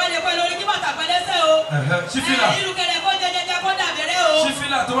ẹsẹ̀ o bá lè pẹ́ lórí kí bàtà pẹ́ lẹ́sẹ̀ o. Sífìlà. Ìlú kẹlẹ̀ kó jẹjẹjẹ kó dàbẹ̀rẹ̀ o.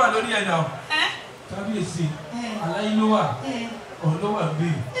 Sífìlà tó wà lórí ẹ̀ náà. Kábíyèsí aláìlówà ọlọ́wà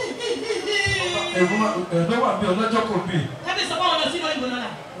bíi ẹ̀dọ́wà bíi ọlọ́jọ́ kò bíi. Kábíyèsí sọ fún àwọn lọ sí ìlú òyìnbó lọ́la.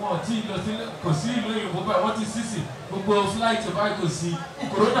 Wọ́n ti lọ sí kò sí ìlú òyìnbó báyìí wọ́n ti sísì gbogbo flight báyìí kò sí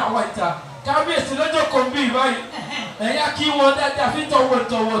corona wà ìta. Kábíyèsí lọ́jọ́ kò bíi báyìí ẹ̀yà kí wọ́n dáadáa fi tọ̀wọ̀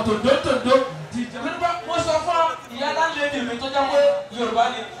tòdótòdó ti jẹ́. Mo sọ fún ìyá láńlẹ́dì mi tó jẹ́ pé Yorùbá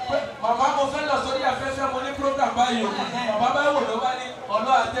ni pé màmá mo fẹ́ lọ sórí afẹ́fẹ́ mo ní program báyìí o bàbá bá wò ló bá ní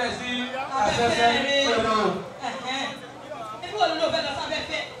ọlọ́ àtẹ̀ sí afẹ́fẹ́ pẹ̀lú. Ebi wo ló fẹ́ lọ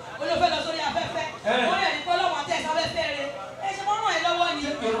sáfẹ́fẹ́ olófẹ́ lọ sórí afẹ́fẹ́ wọ́n yẹ ní kọ́lọ́wọ́ àtẹ̀ sáfẹ́fẹ́ rẹ̀ ẹ ṣe mọ́ ràn ẹ́ lọ́wọ́ ni.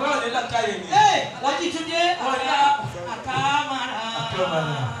 Yorùbá ò ní làkàyè ni. Alájí Túndé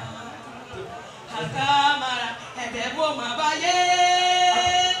àkàmàrà ẹ̀bẹ̀ bò má báyé.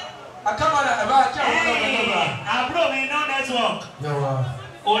 Àkàmàrà ẹ̀bá àti àwọn ọmọ ọmọ. Àbúrò mi no network.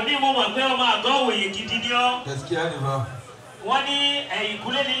 Òní mo mọ̀ pé ọmọ Ago-Iwoye gidi ni ọ́. Gaskiya ne ba. Wọ́n ní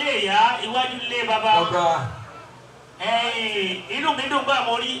ẹ̀yìnkùlé nílé ìyá iwájú nílé bàbá. Inú mi dùn gbà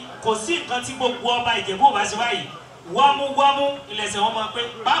mo rí kò sí nǹkan tí gbogbo ọba Ìjẹ̀bú ò bá ṣe báyìí. Wámúwámú ilẹ̀sẹ̀ wọn máa pé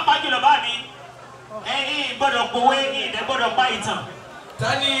pàápàá jùlọ bá mi. Gbọ́dọ̀ gbowó ìdẹ́ gbọ́dọ̀ pa ìtàn.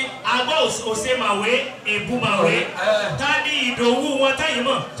 Tani Ago-Iwoye Ebumawe. Tani Ìdòwú wọn táyì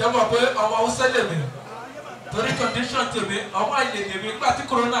mọ̀. Jẹ́ mọ̀ pé ọmọ Hausa lè mi. Torí condition tèmi ọmọ àlè lèmi nígbà tí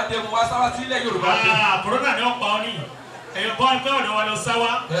corona dé mo wá sáwá sí ilẹ̀ Yorùbá dé. Corona ni ó pa ọ́ ní. Ẹ̀yọ̀ bọ́ ẹgbẹ́ ọ̀dọ̀ wa lọ sáwá.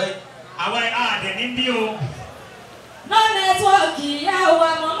 Àwa àdẹ̀ ní bí o. No network ìyá wa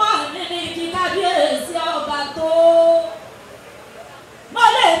mọ́mọ́ mi ní kí kábíyèsí ọba tó. Mo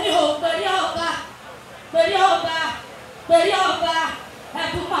lè ní o pèrè ọba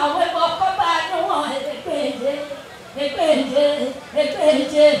Ebumawe mọ kọ́ba níwọ̀n èpèjé.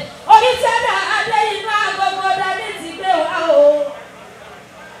 Oníṣẹ́dá adé inú agogo dání ti gbé wa o.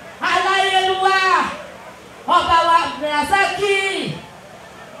 Aláyélúwà ọba wa Rasaki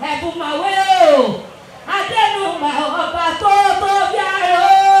Ebumawe o. Adénúmà ọba tó bí Aare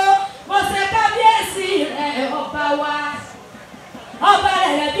o. Mo ṣe kábíyèsí rẹ̀ ọba wa. Ọba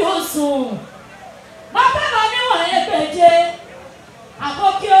rẹ̀ bí ó sùn. Ọba wa níwọ̀n èpèjé.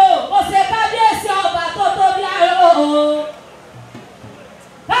 Àkókí o, mo ṣe kábíyèsí ọba tó bí Aare o.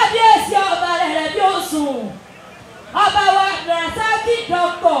 Kábíyèsí ọba rẹ̀ bí ó sùn. Ọba wa Rasaki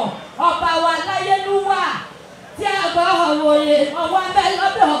dọ́kọ̀. Ọba wa Láyélúwà. Tí Ago-Iwoye ọwọ́ abẹ́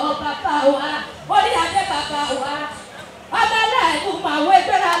lọ́dọ̀ bàbá wa. Orí adé bàbá wa. Ọba Ebumawe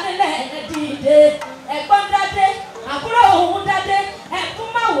gbéra nílẹ̀ dìde. Ẹ̀gbọ́n dádé, àbúrò òun dádé.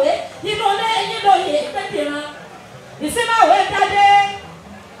 Ebumawe inú ilé yín lóye gbẹ̀dìran. Ìsímáwe dádé.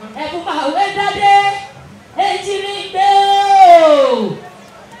 Ebumawe dádé. Èjì mi gbé o.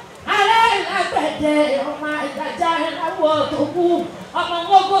 Aare lágbẹ̀dẹ.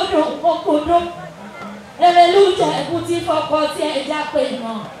 pè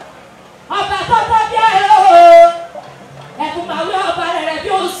mọ́. Ọba tó tó bí ẹ̀rọ Ebumawe ọba rẹ̀ bí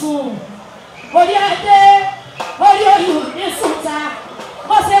ó sùn. Orí adé, orí oyè ní sùta.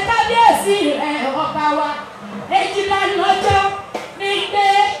 Mo ṣe kábíyèsí rẹ̀ ọba wa. Èjìlá lọ́jọ́ ní gbé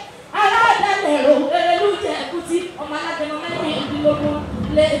aládàlérò Erelújẹ Kútí ọmọ aládẹmọ mẹ́rìndínlógún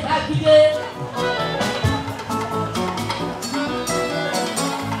lè bá gbígbé.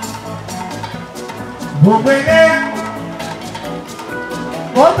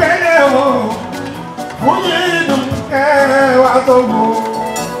 Bobele o, oye dùn wa tó mọ.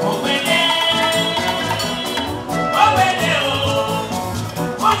 Bobele o,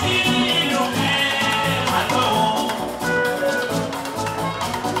 oye dùn wa tó mọ.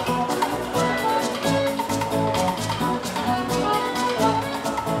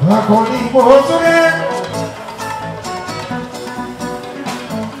 Akọni mo sóre,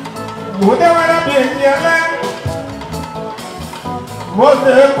 mo dé wàrà bí èyí ẹlẹ́, mo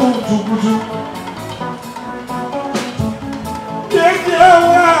dé kùtùkùtù. Yéèjì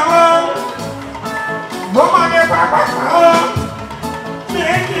ẹ̀wọ̀ àwọn, mo máa ní pàpàpà ọ́,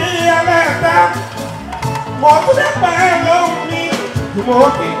 yéèjì ẹlẹ́ta, mo tún dé pa ẹ̀ lóhùn mi, mo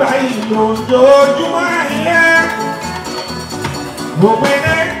ti gba ìlò ojoojúmọ́ ayé.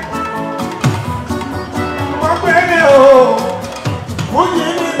 Bobele o, oye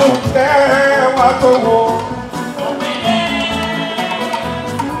nínú wa tó wọ.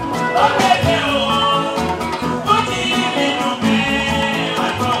 Bobele o, oye nínú wa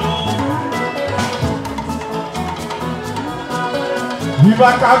tó wọ. Viva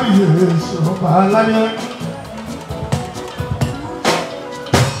kábíyèsí ọba aláyé.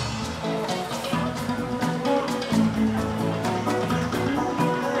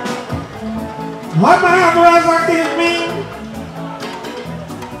 Wọ́n máa ń wá sókè mí.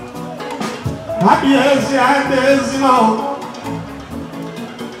 Kábíyèsí àdéhùn náà.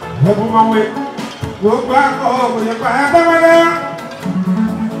 Ebumawe gbogbo akọ òye pàápàá.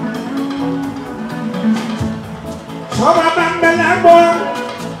 Sọ́ba bá ń bẹ̀rẹ̀ gbọ́.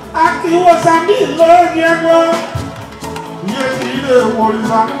 Akíwọ́ sàmì lórí ẹgbọ́. Iye tí ilé wọlé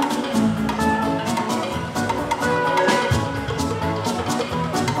sá.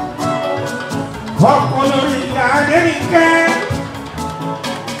 Ọkọ̀ lórí Adéníkẹ́.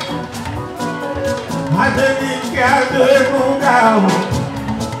 Adéníkẹ́ Adénúgà o.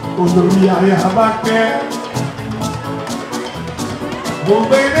 Olórí Ayábákẹ́.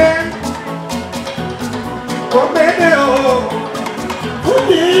 Bobele o.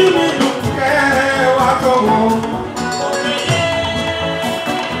 Fúnmi mi dùnkẹ́ wá tó wọ.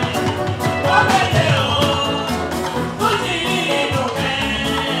 Bobele o, oye dùn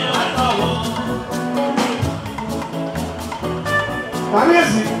wa tó wọ.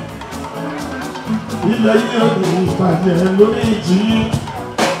 Kábíyèsí, ilẹ̀ ilé òde ìbàjẹ́ lórí ìjì,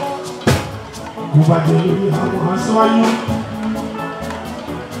 kò bàjẹ́ lórí àwọn aṣáájú.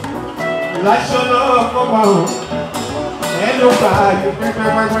 Láṣọ náà kọ́ bá o, ẹnu bàjẹ́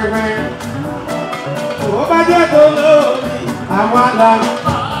pẹ́pẹ́pẹ́pẹ́. Kò bàjẹ́ tó lórí àwọn àlà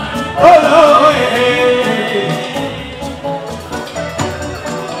olóye.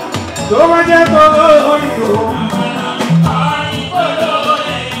 Tó bàjẹ́ tó lórí o.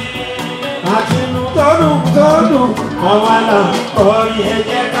 Àtinú tọ́dún, ọwọ́ là orí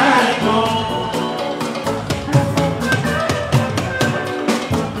ẹ̀jẹ̀ káàkiri.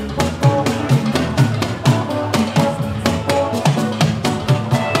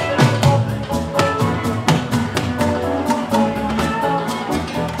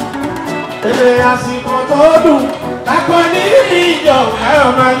 Èdè àsìkò tó dùn, akọni ìjọ ẹ̀rọ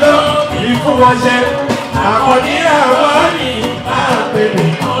máa lọ ìfún wọn ṣe. Akọni àwọn ní máa pèlè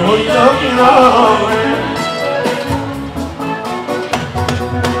òjò kìlọ̀ rẹ̀.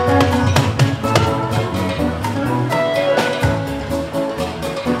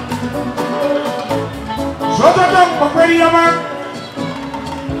 Sọ́tọ́tọ́ pọ̀pẹ́ ní ọmọ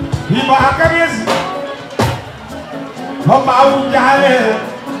ìbá kábíyèsí ọba Awùjalẹ̀.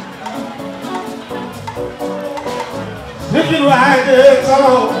 Níbi ìwà ẹ̀dẹ̀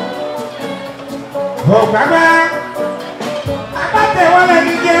sọ̀rọ̀ ọ̀gbàgbà abátẹ̀wọ́lẹ̀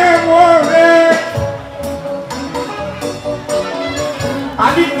ní jẹ́ wọ́n rẹ̀.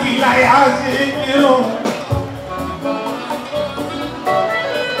 Àdìgbò ìlàyà sí irun.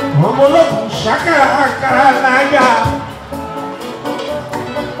 Ọmọ olókùn ṣàkàrà láyà.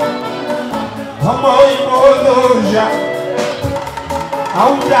 Ọmọ òyìnbó olóòṣà.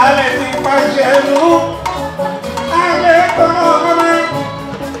 Awùjalẹ̀ ti pàṣẹ lù.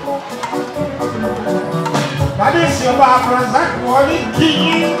 Kábíyèsí ọba Abdulrasaq wọlé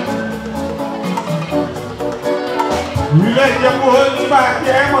kìí. ilé ìjẹ̀bú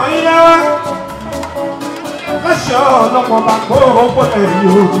oníbàjẹ́ mọ́ ilé wa lọ́sọ̀ ọlọ́pàá bá kó owó ẹ̀yìn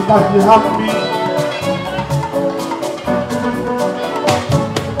olùbàjẹ́ àmì.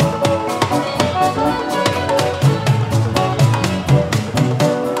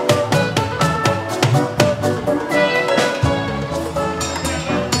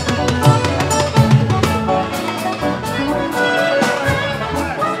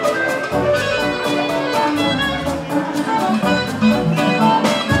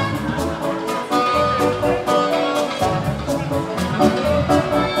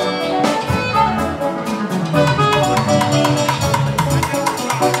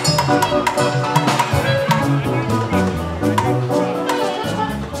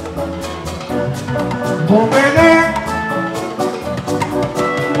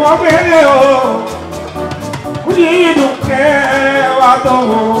 Mobile o, kuni duke wa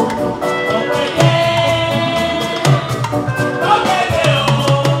to.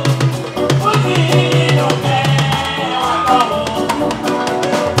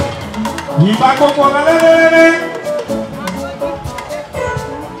 Ìbá gbogbo lẹ́lẹ́lẹ́lẹ́.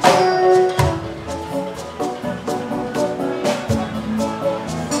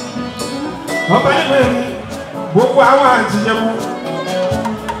 Ọba nígbà yìí, gbogbo àwọn àtijọ́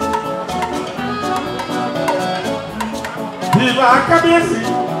ìbá kábíyèsí.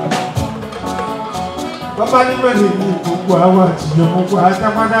 Ọba nígbà yìí, gbogbo àwọn àtijọ́ gbogbo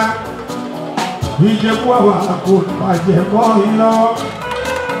àtàpadà. Ìjẹ̀bú àwọn àkóbàjẹ́ mọ́ iná.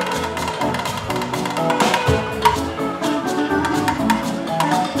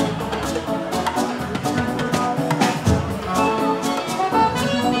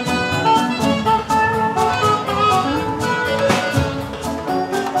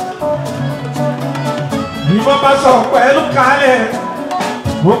 Ìbọn bá sọ pẹ̀lú kalẹ̀,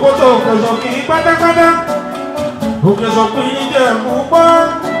 gbogbo tó kẹsàn kì í pátápátá, òkèsàn kì í jẹ́ púpọ̀.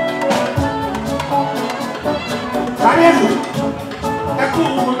 Káyọ̀sì, ẹkú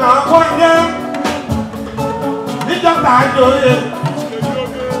náà kọ́ jẹ́ níjọba àjòyè,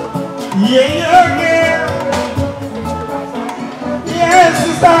 yèyé oge, yé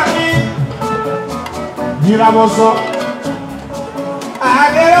sísá mi, ìràwọ̀sọ,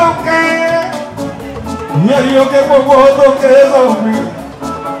 àdé òkè. Yẹ́rì oge gbogbo tó kéré sọ̀rọ̀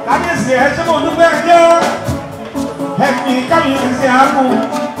kábíyèsí ẹ̀ ṣé mo dúpẹ́ ẹjọ́ ẹ̀mí kábíyèsí àákú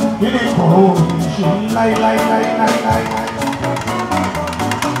kí ni kò ṣe láíláíláíláíláí.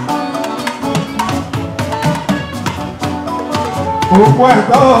 Òkú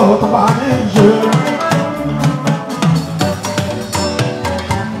ẹ̀tọ́ tó bá ní ṣe.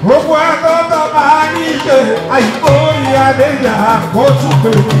 Òkú ẹ̀tọ́ tó bá ní ṣe àyíkó ìyáde ìyá kó tún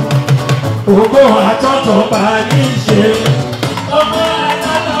pèrè. Ògo àtọ́tọ̀ bá ní ṣe. Ògo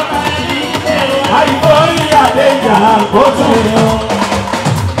àtọ́tọ̀ bá ní ṣe. Àìkó ìyàdé ìjà kó tún yọ.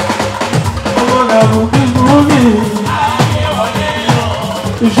 Ọmọ lẹ́rù bíbú mi.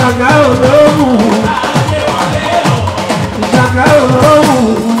 Ìṣàgá olóòmù. Ìṣàgá olóòmù.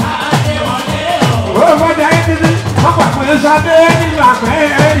 Ó fọdà ẹni wọ́n pàpọ̀ ṣadé nígbà pẹ́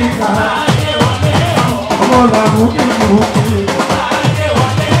ìgbà. Ọmọ lẹ́rù bíbú mi.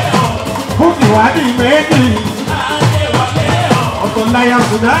 Ìwádìí méjì ọ̀tọ̀ láyà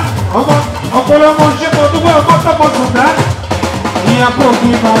ṣùdá ọ̀pọ̀lọpọ̀ ṣe mo dúpẹ́ ọkọ̀ tọ́pọ̀ ṣùdá ìyàpọ̀ kí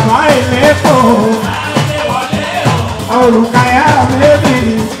bàbá ìlẹ́pọ̀ àwọn olùkàyà méjì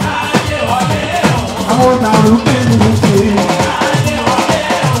àwọn ọ̀dàrú kéjì ṣe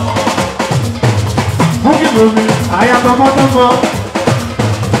fún kìlómi àyàtọ̀mọ́tọ́mọ́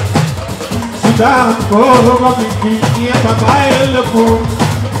ṣùdá kó lọ́wọ́ kìkì ìyẹn bàbá ìlẹ́pọ̀.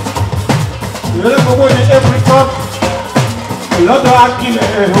 Ìrẹ́lẹ̀ gbogbo ní Apricot, lọ́dọ̀ Akílẹ̀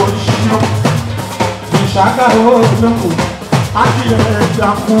òṣìṣẹ́, ìṣàgá olóko, Akílẹ̀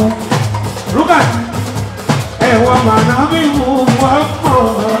ẹ̀dàkú. Rúgà, ẹ̀wọ̀n màná mi mú wọ́n pọ̀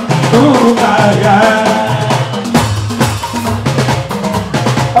rúgà yá.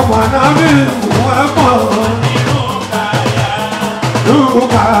 Ọmọ náà mi mú wọ́n pọ̀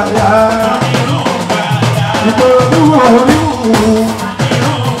rúgà yá. Ìtòlú orí wù.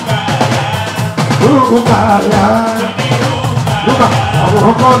 Lukaya, Luka,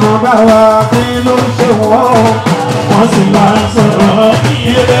 àwọn kan náà bá wa kí ló ń ṣe wọ́n sì máa ń sọ̀rọ̀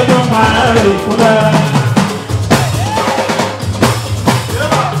ilé tó máa rè kúrẹ́.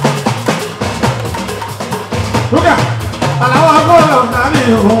 Luka, àláwọ̀ agbọ́dọ̀ náà mi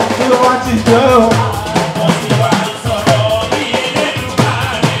ò kí ló wá ti jẹ́ o.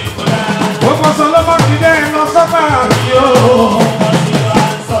 Gbogbo sọ ló bá ti dé lọ sọ́kà yìí o.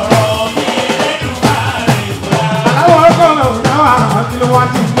 Àti ló wá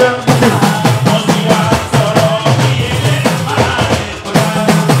ti gbẹ.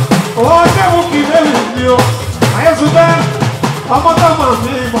 ọmọ tó mọ̀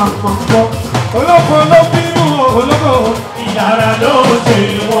mí mọ̀ gbọ́ olóko ló bínú olóko ìyára ló ṣe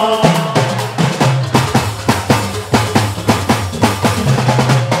wọ́n.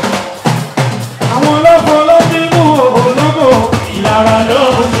 àwọn olóko ló bínú olóko ìyára ló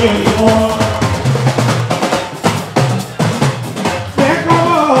ṣe wọ́n.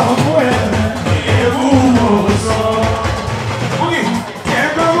 kẹ́kọ̀ọ́ fún ẹ̀ ewu mo sọ.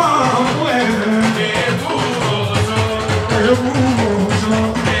 kẹ́kọ̀ọ́ fún ẹ̀ ewu mo sọ. ewu sọ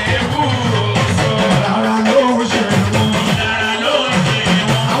ewu mo sọ. ara ló ṣe wọ́n. ìyára ló ṣe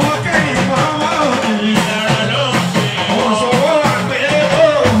wọ́n. àwọn kẹ́yìn máa wá òkè ìyára ló ṣe àwọn wọ́n. sọ̀rọ̀ àgbélébò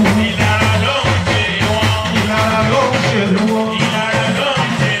ìyára ló ṣe wọ́n. ìlara ló ṣe wọ́n. ìyára ló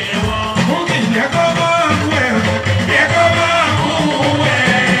ṣe wọ́n. Bókì kẹ́kọ̀ọ́ máa ń wẹ̀ kẹ́kọ̀ọ́ máa ń wẹ̀.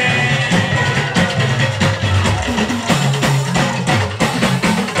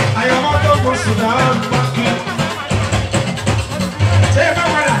 Àyàmọ́ tó kò sùn náà ń bá kí. Ṣé ẹ bá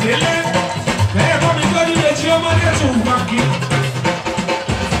padà délé? Bẹ́ẹ̀ bọ́ mi tọ́jú lè tí ọmọdé tún bá kí.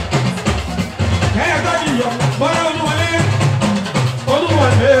 Bẹ́ẹ̀ tọ́jú yọ bọ́lá olúwọlé.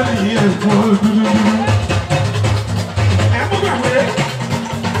 Olúwọlé rí èkó dúdú. Ẹ mú gbàgbé.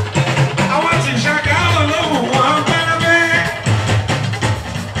 Àwọn tí ṣàkà olóhùn wọn pẹ́lẹ́pẹ́.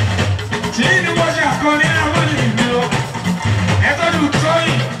 Tí ni wọ́n ṣe àkọlé àwọn ìlú. Ẹ tọ́jú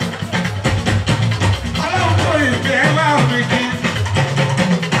tóyìn. Ọlọ́run tó ìgbẹ́ bá mi kí.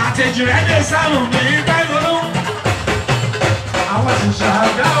 Àtẹ̀jù rẹ̀ dé sáàrùn mi báyìí lọ́lọ́run. Àwọn tí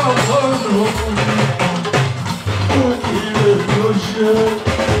ṣàkà olóhùn mi. Ó kì í lè lọ ṣe.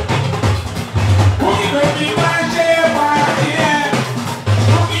 Ó kì í lè fi wá ṣe pàdé ẹ̀.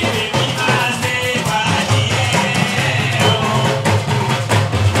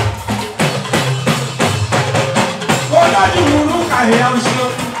 Olójú Rúkàyà oṣù,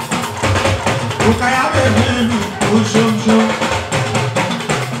 Rúkàyà bẹ̀rẹ̀ ìlú oṣooṣo.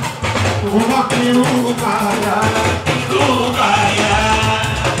 Òun bá kí Rúkàyà, Rúkàyà,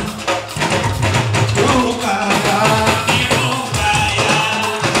 Rúkàyà, Rúkàyà,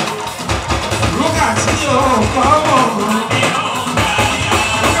 Rúkà tí yóò kọ́ mọ̀,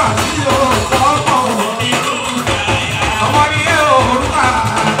 Rúkà tí yóò kọ́ mọ̀. Ọmọ ni ẹ ò Rúkà,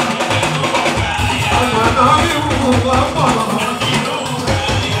 ọmọ náà bí wù wọ́ mọ̀.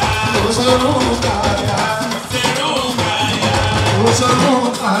 Oṣù Rúkàyà, oṣù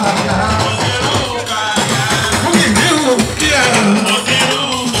Rúkàyà, Bókì ní òkè ẹ̀.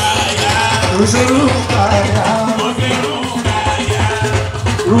 Oṣù Rúkàyà,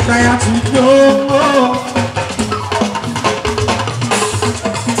 Rúkàyà ti yóò.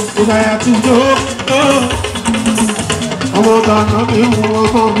 Rúkàyà ti yóò. Ọmọ dáná mi wù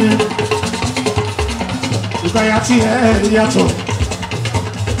ọmọ mi. Rúkàyà ti ẹ̀ yàtọ̀.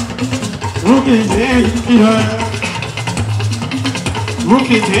 Rúkì ní ìhẹ́.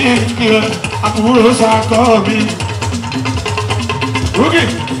 Rúkì ní ìhẹ́. Àkùrọ̀ sàkọ́ mi. Rúkì,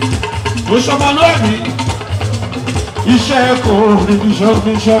 mo ṣọmọlúwàbí. Iṣẹ́ kò rí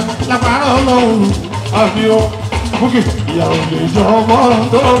iṣẹ́ lápárá ọlọ́run àbí ọ. Rúkì, ìyàwó lè jọ ọmọ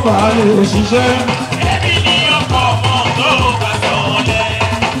tó bá lè ṣiṣẹ́. ẹbí ni ọkọ̀ ọmọ tó bá sọ̀lẹ̀.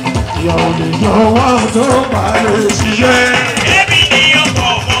 Ìyàwó lè jọ ọmọ tó bá lè ṣiṣẹ́. ẹbí ni ọkọ̀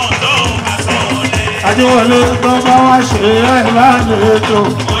ọmọ tó bá sọ̀lẹ̀. Adéwọlé tó bá wá ṣe ẹ̀ lálejò.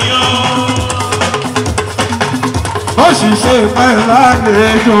 Oyó, Ó sì ṣe pẹ́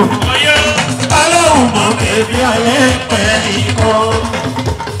lálejò. oyó, Ọlọ́run mọ̀ bèbí ayé pẹ́ ikọ́.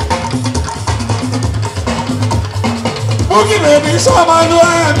 Bókì bèbí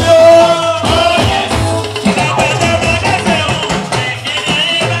sọ́mọlúwàbí o.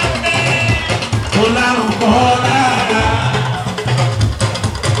 Kò lárùn kọ́ lára.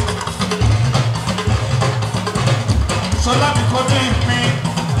 Sọlá mi kọ́ ní ìpín.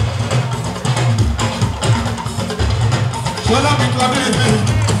 Sọlá mi kọ́ ní ìpín.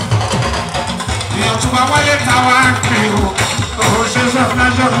 Ìyọ̀túnba wáyé ta wá kiri o. Òun ṣe ṣọ́fúnná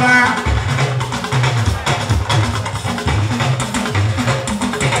ṣọ́fúnná.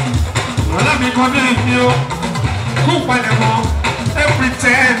 Sọlá mi kọ́ ní ìpín o. Kú palẹ̀mọ́. Every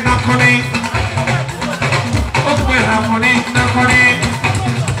 10 nakoni. Ó pè àwọn ní nakoni.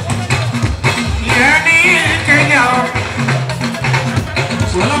 Ìyẹn ní Kenya o.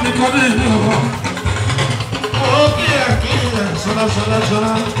 Sọlá mi kọ́ ní ìpín o. Ó kí ẹ̀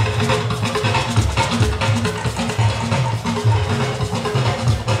sọlá.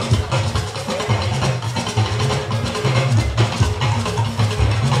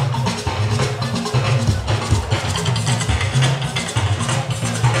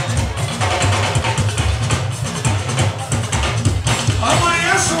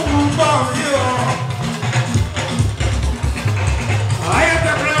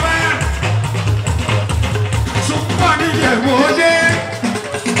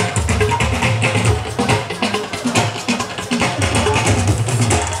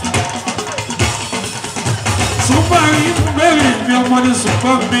 láàrin bẹ́ẹ̀rì mi ọmọdé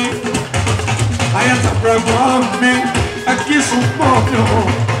sùpọ̀ mi ayẹtàpẹ̀mọ́ mi ẹkí sùpọ̀ mi o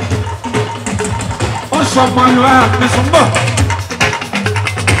ó sọmọ ìlú àmì sùpọ̀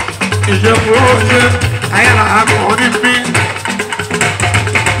ìjẹ̀bú òye ayẹlà akọni mi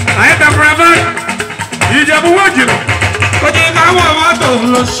ayẹtàpẹ̀mọ́ ìjẹ̀bú wọ́jìnà kọjá káwọn ọmọdé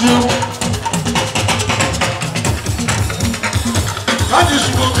lọ ṣeun láti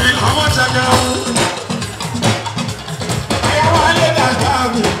ṣùgbọ́n mi àwọn ṣẹ̀gẹ̀ ọ̀hún.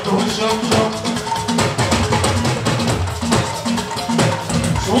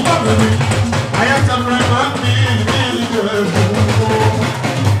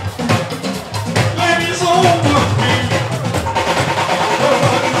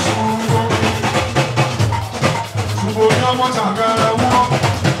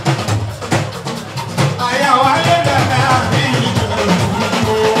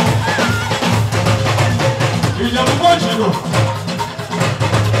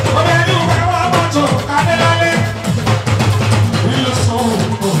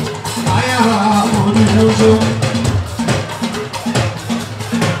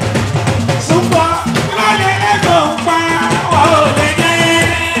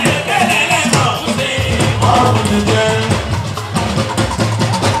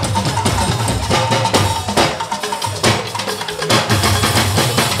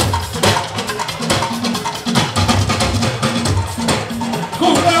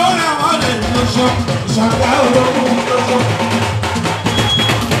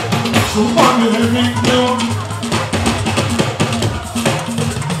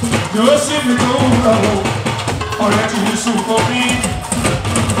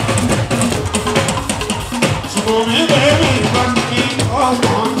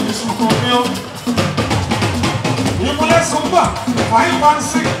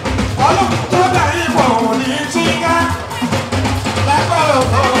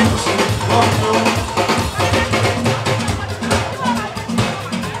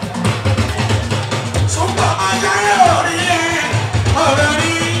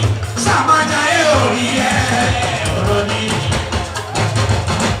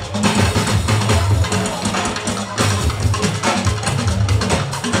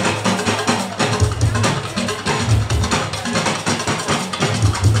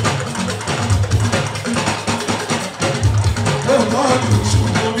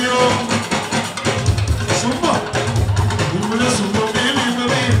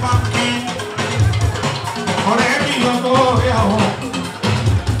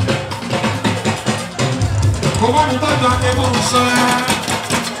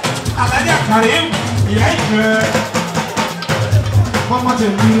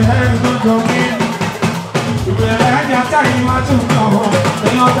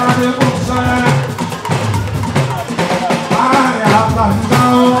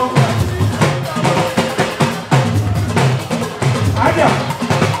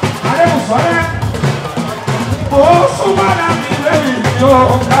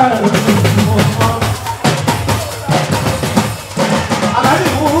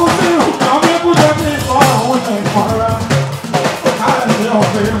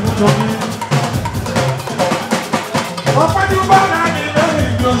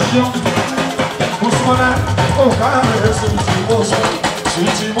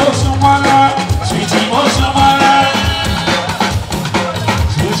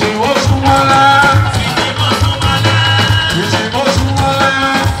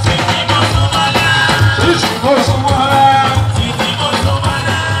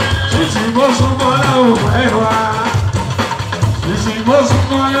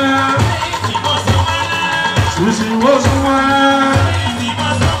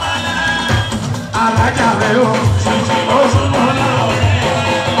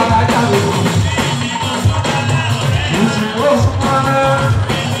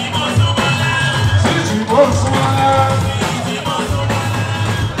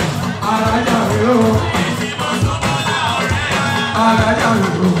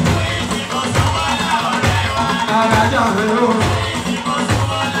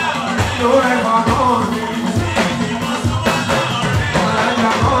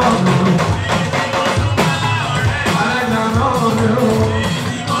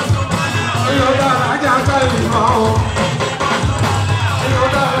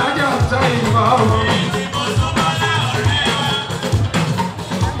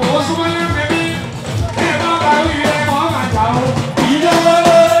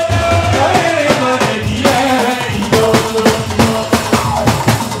 Ìjọba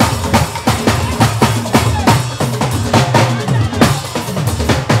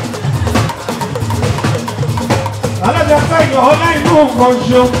alájà sẹ́yìn ọlá inú nǹkan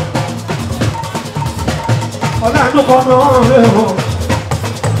ṣo ọlá inú kan náà rẹ̀ o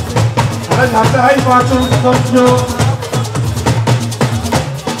alájà sẹ́yìn máa tún tó ṣo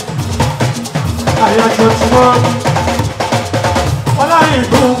àyàjọ tí wọ́n ọlá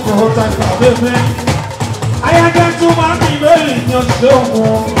inú nǹkan tàgbà bẹ́ẹ̀ àyàjọ tí wọ́n máa ń bí lórí ìyàn ṣe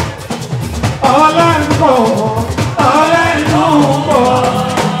òun ọlá inú nǹkan.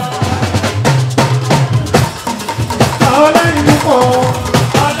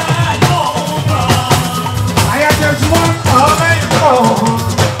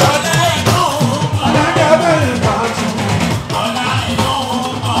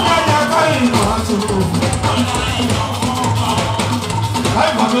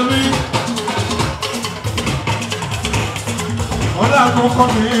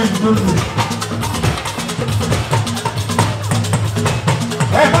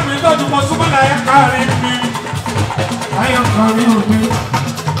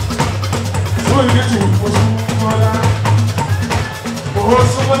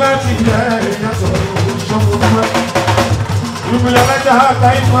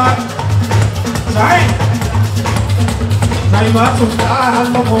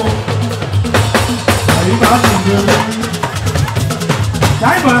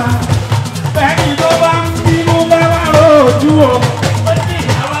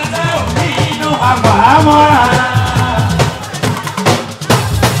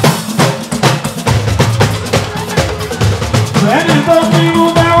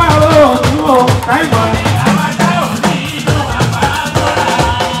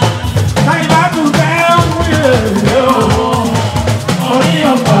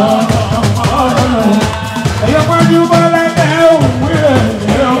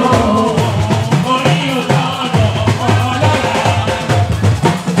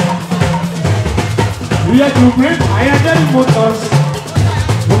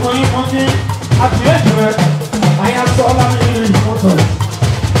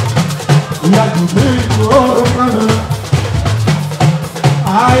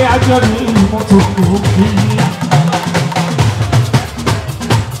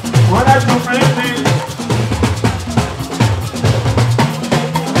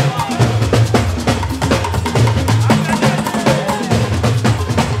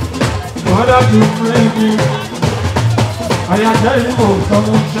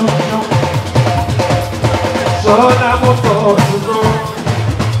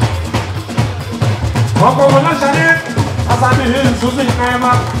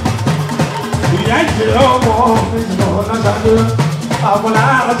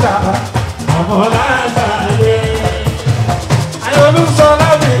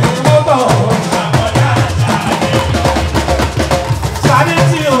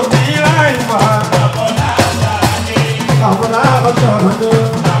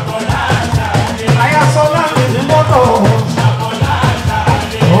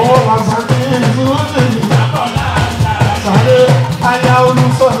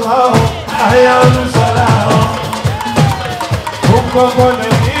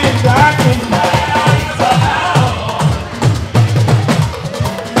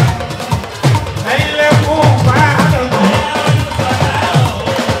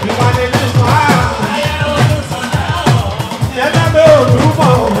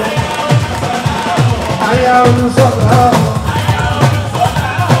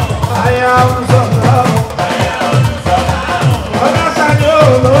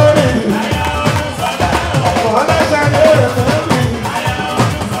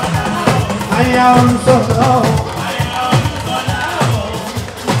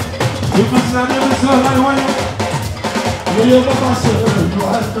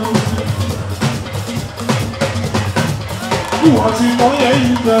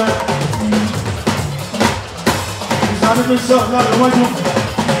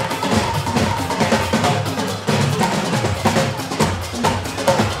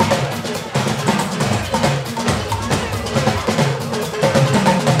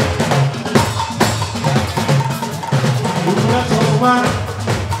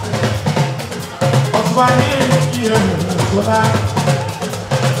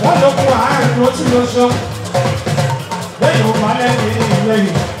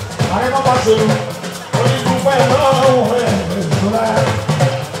 Aare Bobaselu, Otunba lọ́wọ́ ẹ̀ lọ́la.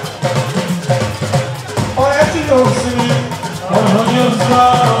 Ọ̀rẹ́ tí yóò sinmi, ọ̀rọ̀ ni ó sọ.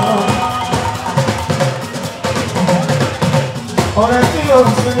 Ọ̀rẹ́ tí yóò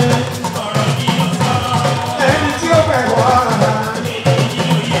sinmi, ẹni tí ó bẹ̀ wá.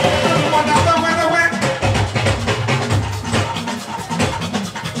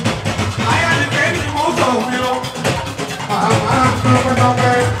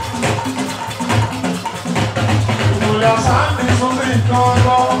 tọpẹ́tọpẹ́. Ìmùlẹ̀ sáńdé sórí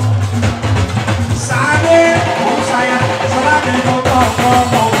ìtọ́lọ́. Sáńdé òǹṣàyà sọ́láàdì tó tọ̀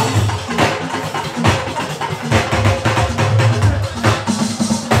ọ̀pọ̀.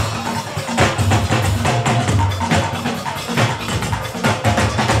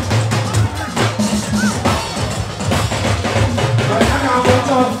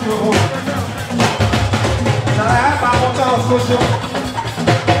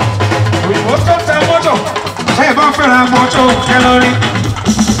 Òyìnbó tó tẹ mọ́tò, ṣé ìbọn fẹ́ràn mọ́tò kẹlọ́rí?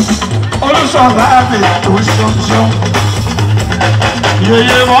 Olùsọ̀lá àbí òṣìṣẹ́.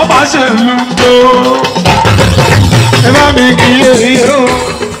 Yèyé wọ́n bá ṣe lù tó. Ẹ bá mi kí èyí o.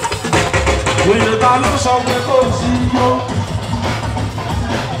 Òyìnbó ta ló sọ pé kò sí yó.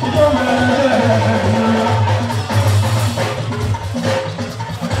 Yó mẹ́rẹ̀ẹ́rẹ́.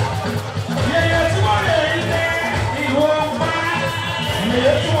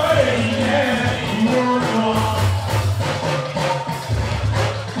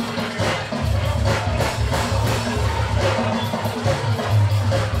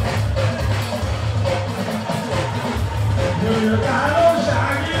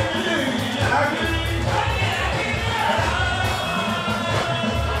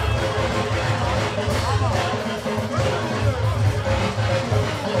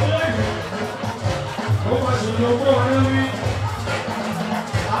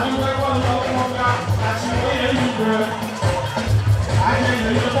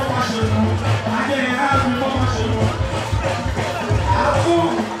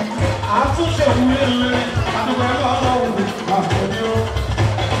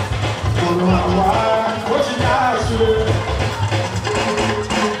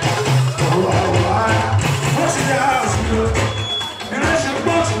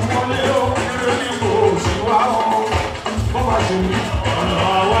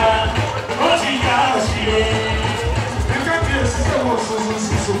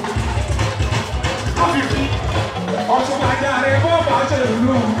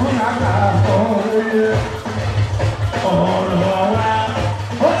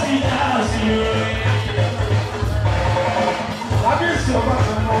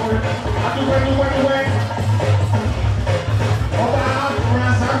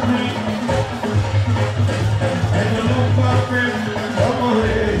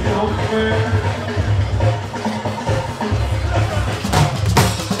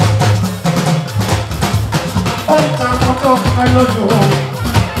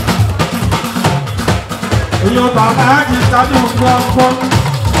 Yo bàbá ti sáájú gbọ́ngbọ́.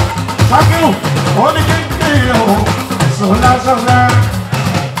 Sákìrù, ó ní kékeré o, sọ̀lásọ̀lá.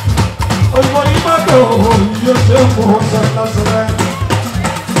 Olùkọ́ ní mọ́tò yóò ṣe é kó sọ̀lásọ̀lá.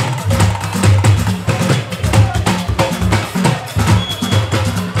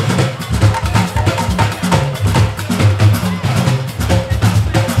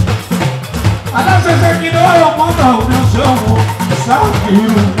 Aláṣẹṣẹ kí ni wọ́n yọ mọ́tò òun ṣe òun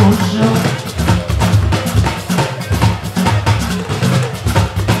Sákìrù kò ṣe.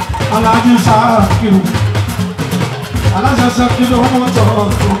 Alájú Sákìrù, aláṣẹ Sákìrù mọ́tò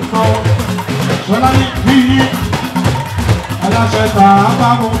Otunba, Ṣọlá ní bíyí, aláṣẹ Tàbá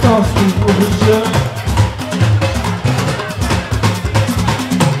mọ́tò Otunba.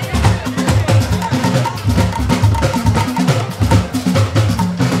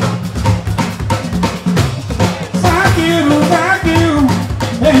 Sákìrù, Sákìrù,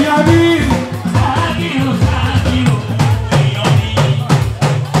 èèyàn ní.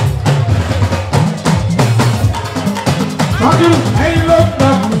 Ẹyin ló ń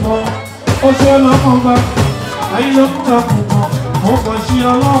dàbò mọ́, ó ṣe ọlọ́mọ bá. Ẹyin ló ń dàbò mọ́, ó kàn sí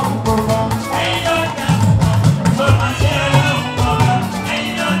ọlọ́mọ bá. Ẹyin ló ń dàbò mọ́, ó kàn sí ọlọ́mọ bá.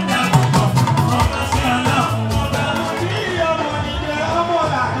 Ẹyin ló ń dàbò mọ́, ó kàn sí ọlọ́mọ bá. Bí ọmọ nìyẹn, ọmọ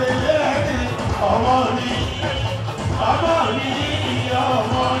làdéyé ẹni, ọmọ ni, ọmọ ni,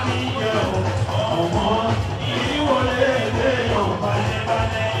 ọmọ nìyẹn, ọmọ ìwọlé èdè yóò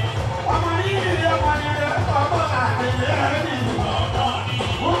balẹ̀-balẹ̀. Ọmọ nìyẹn, ọmọ nìyẹn, ọmọ làdéyé ẹni.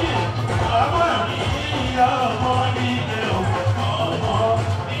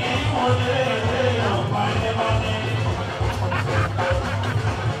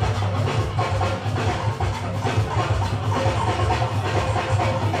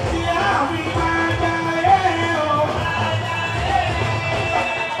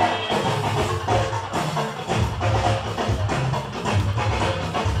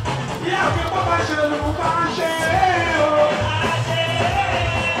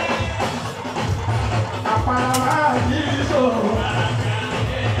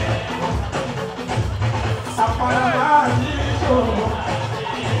 Oh,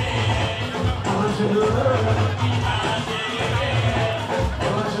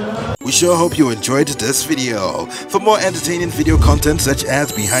 We sure hope you enjoyed this video. For more entertaining video content such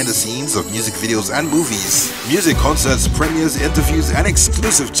as behind the scenes of music videos and movies, music concerts, premieres, interviews, and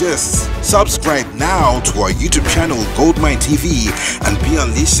exclusive gists, subscribe now to our YouTube channel GoldmyneTV and be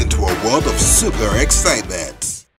unleashed into a world of super excitement.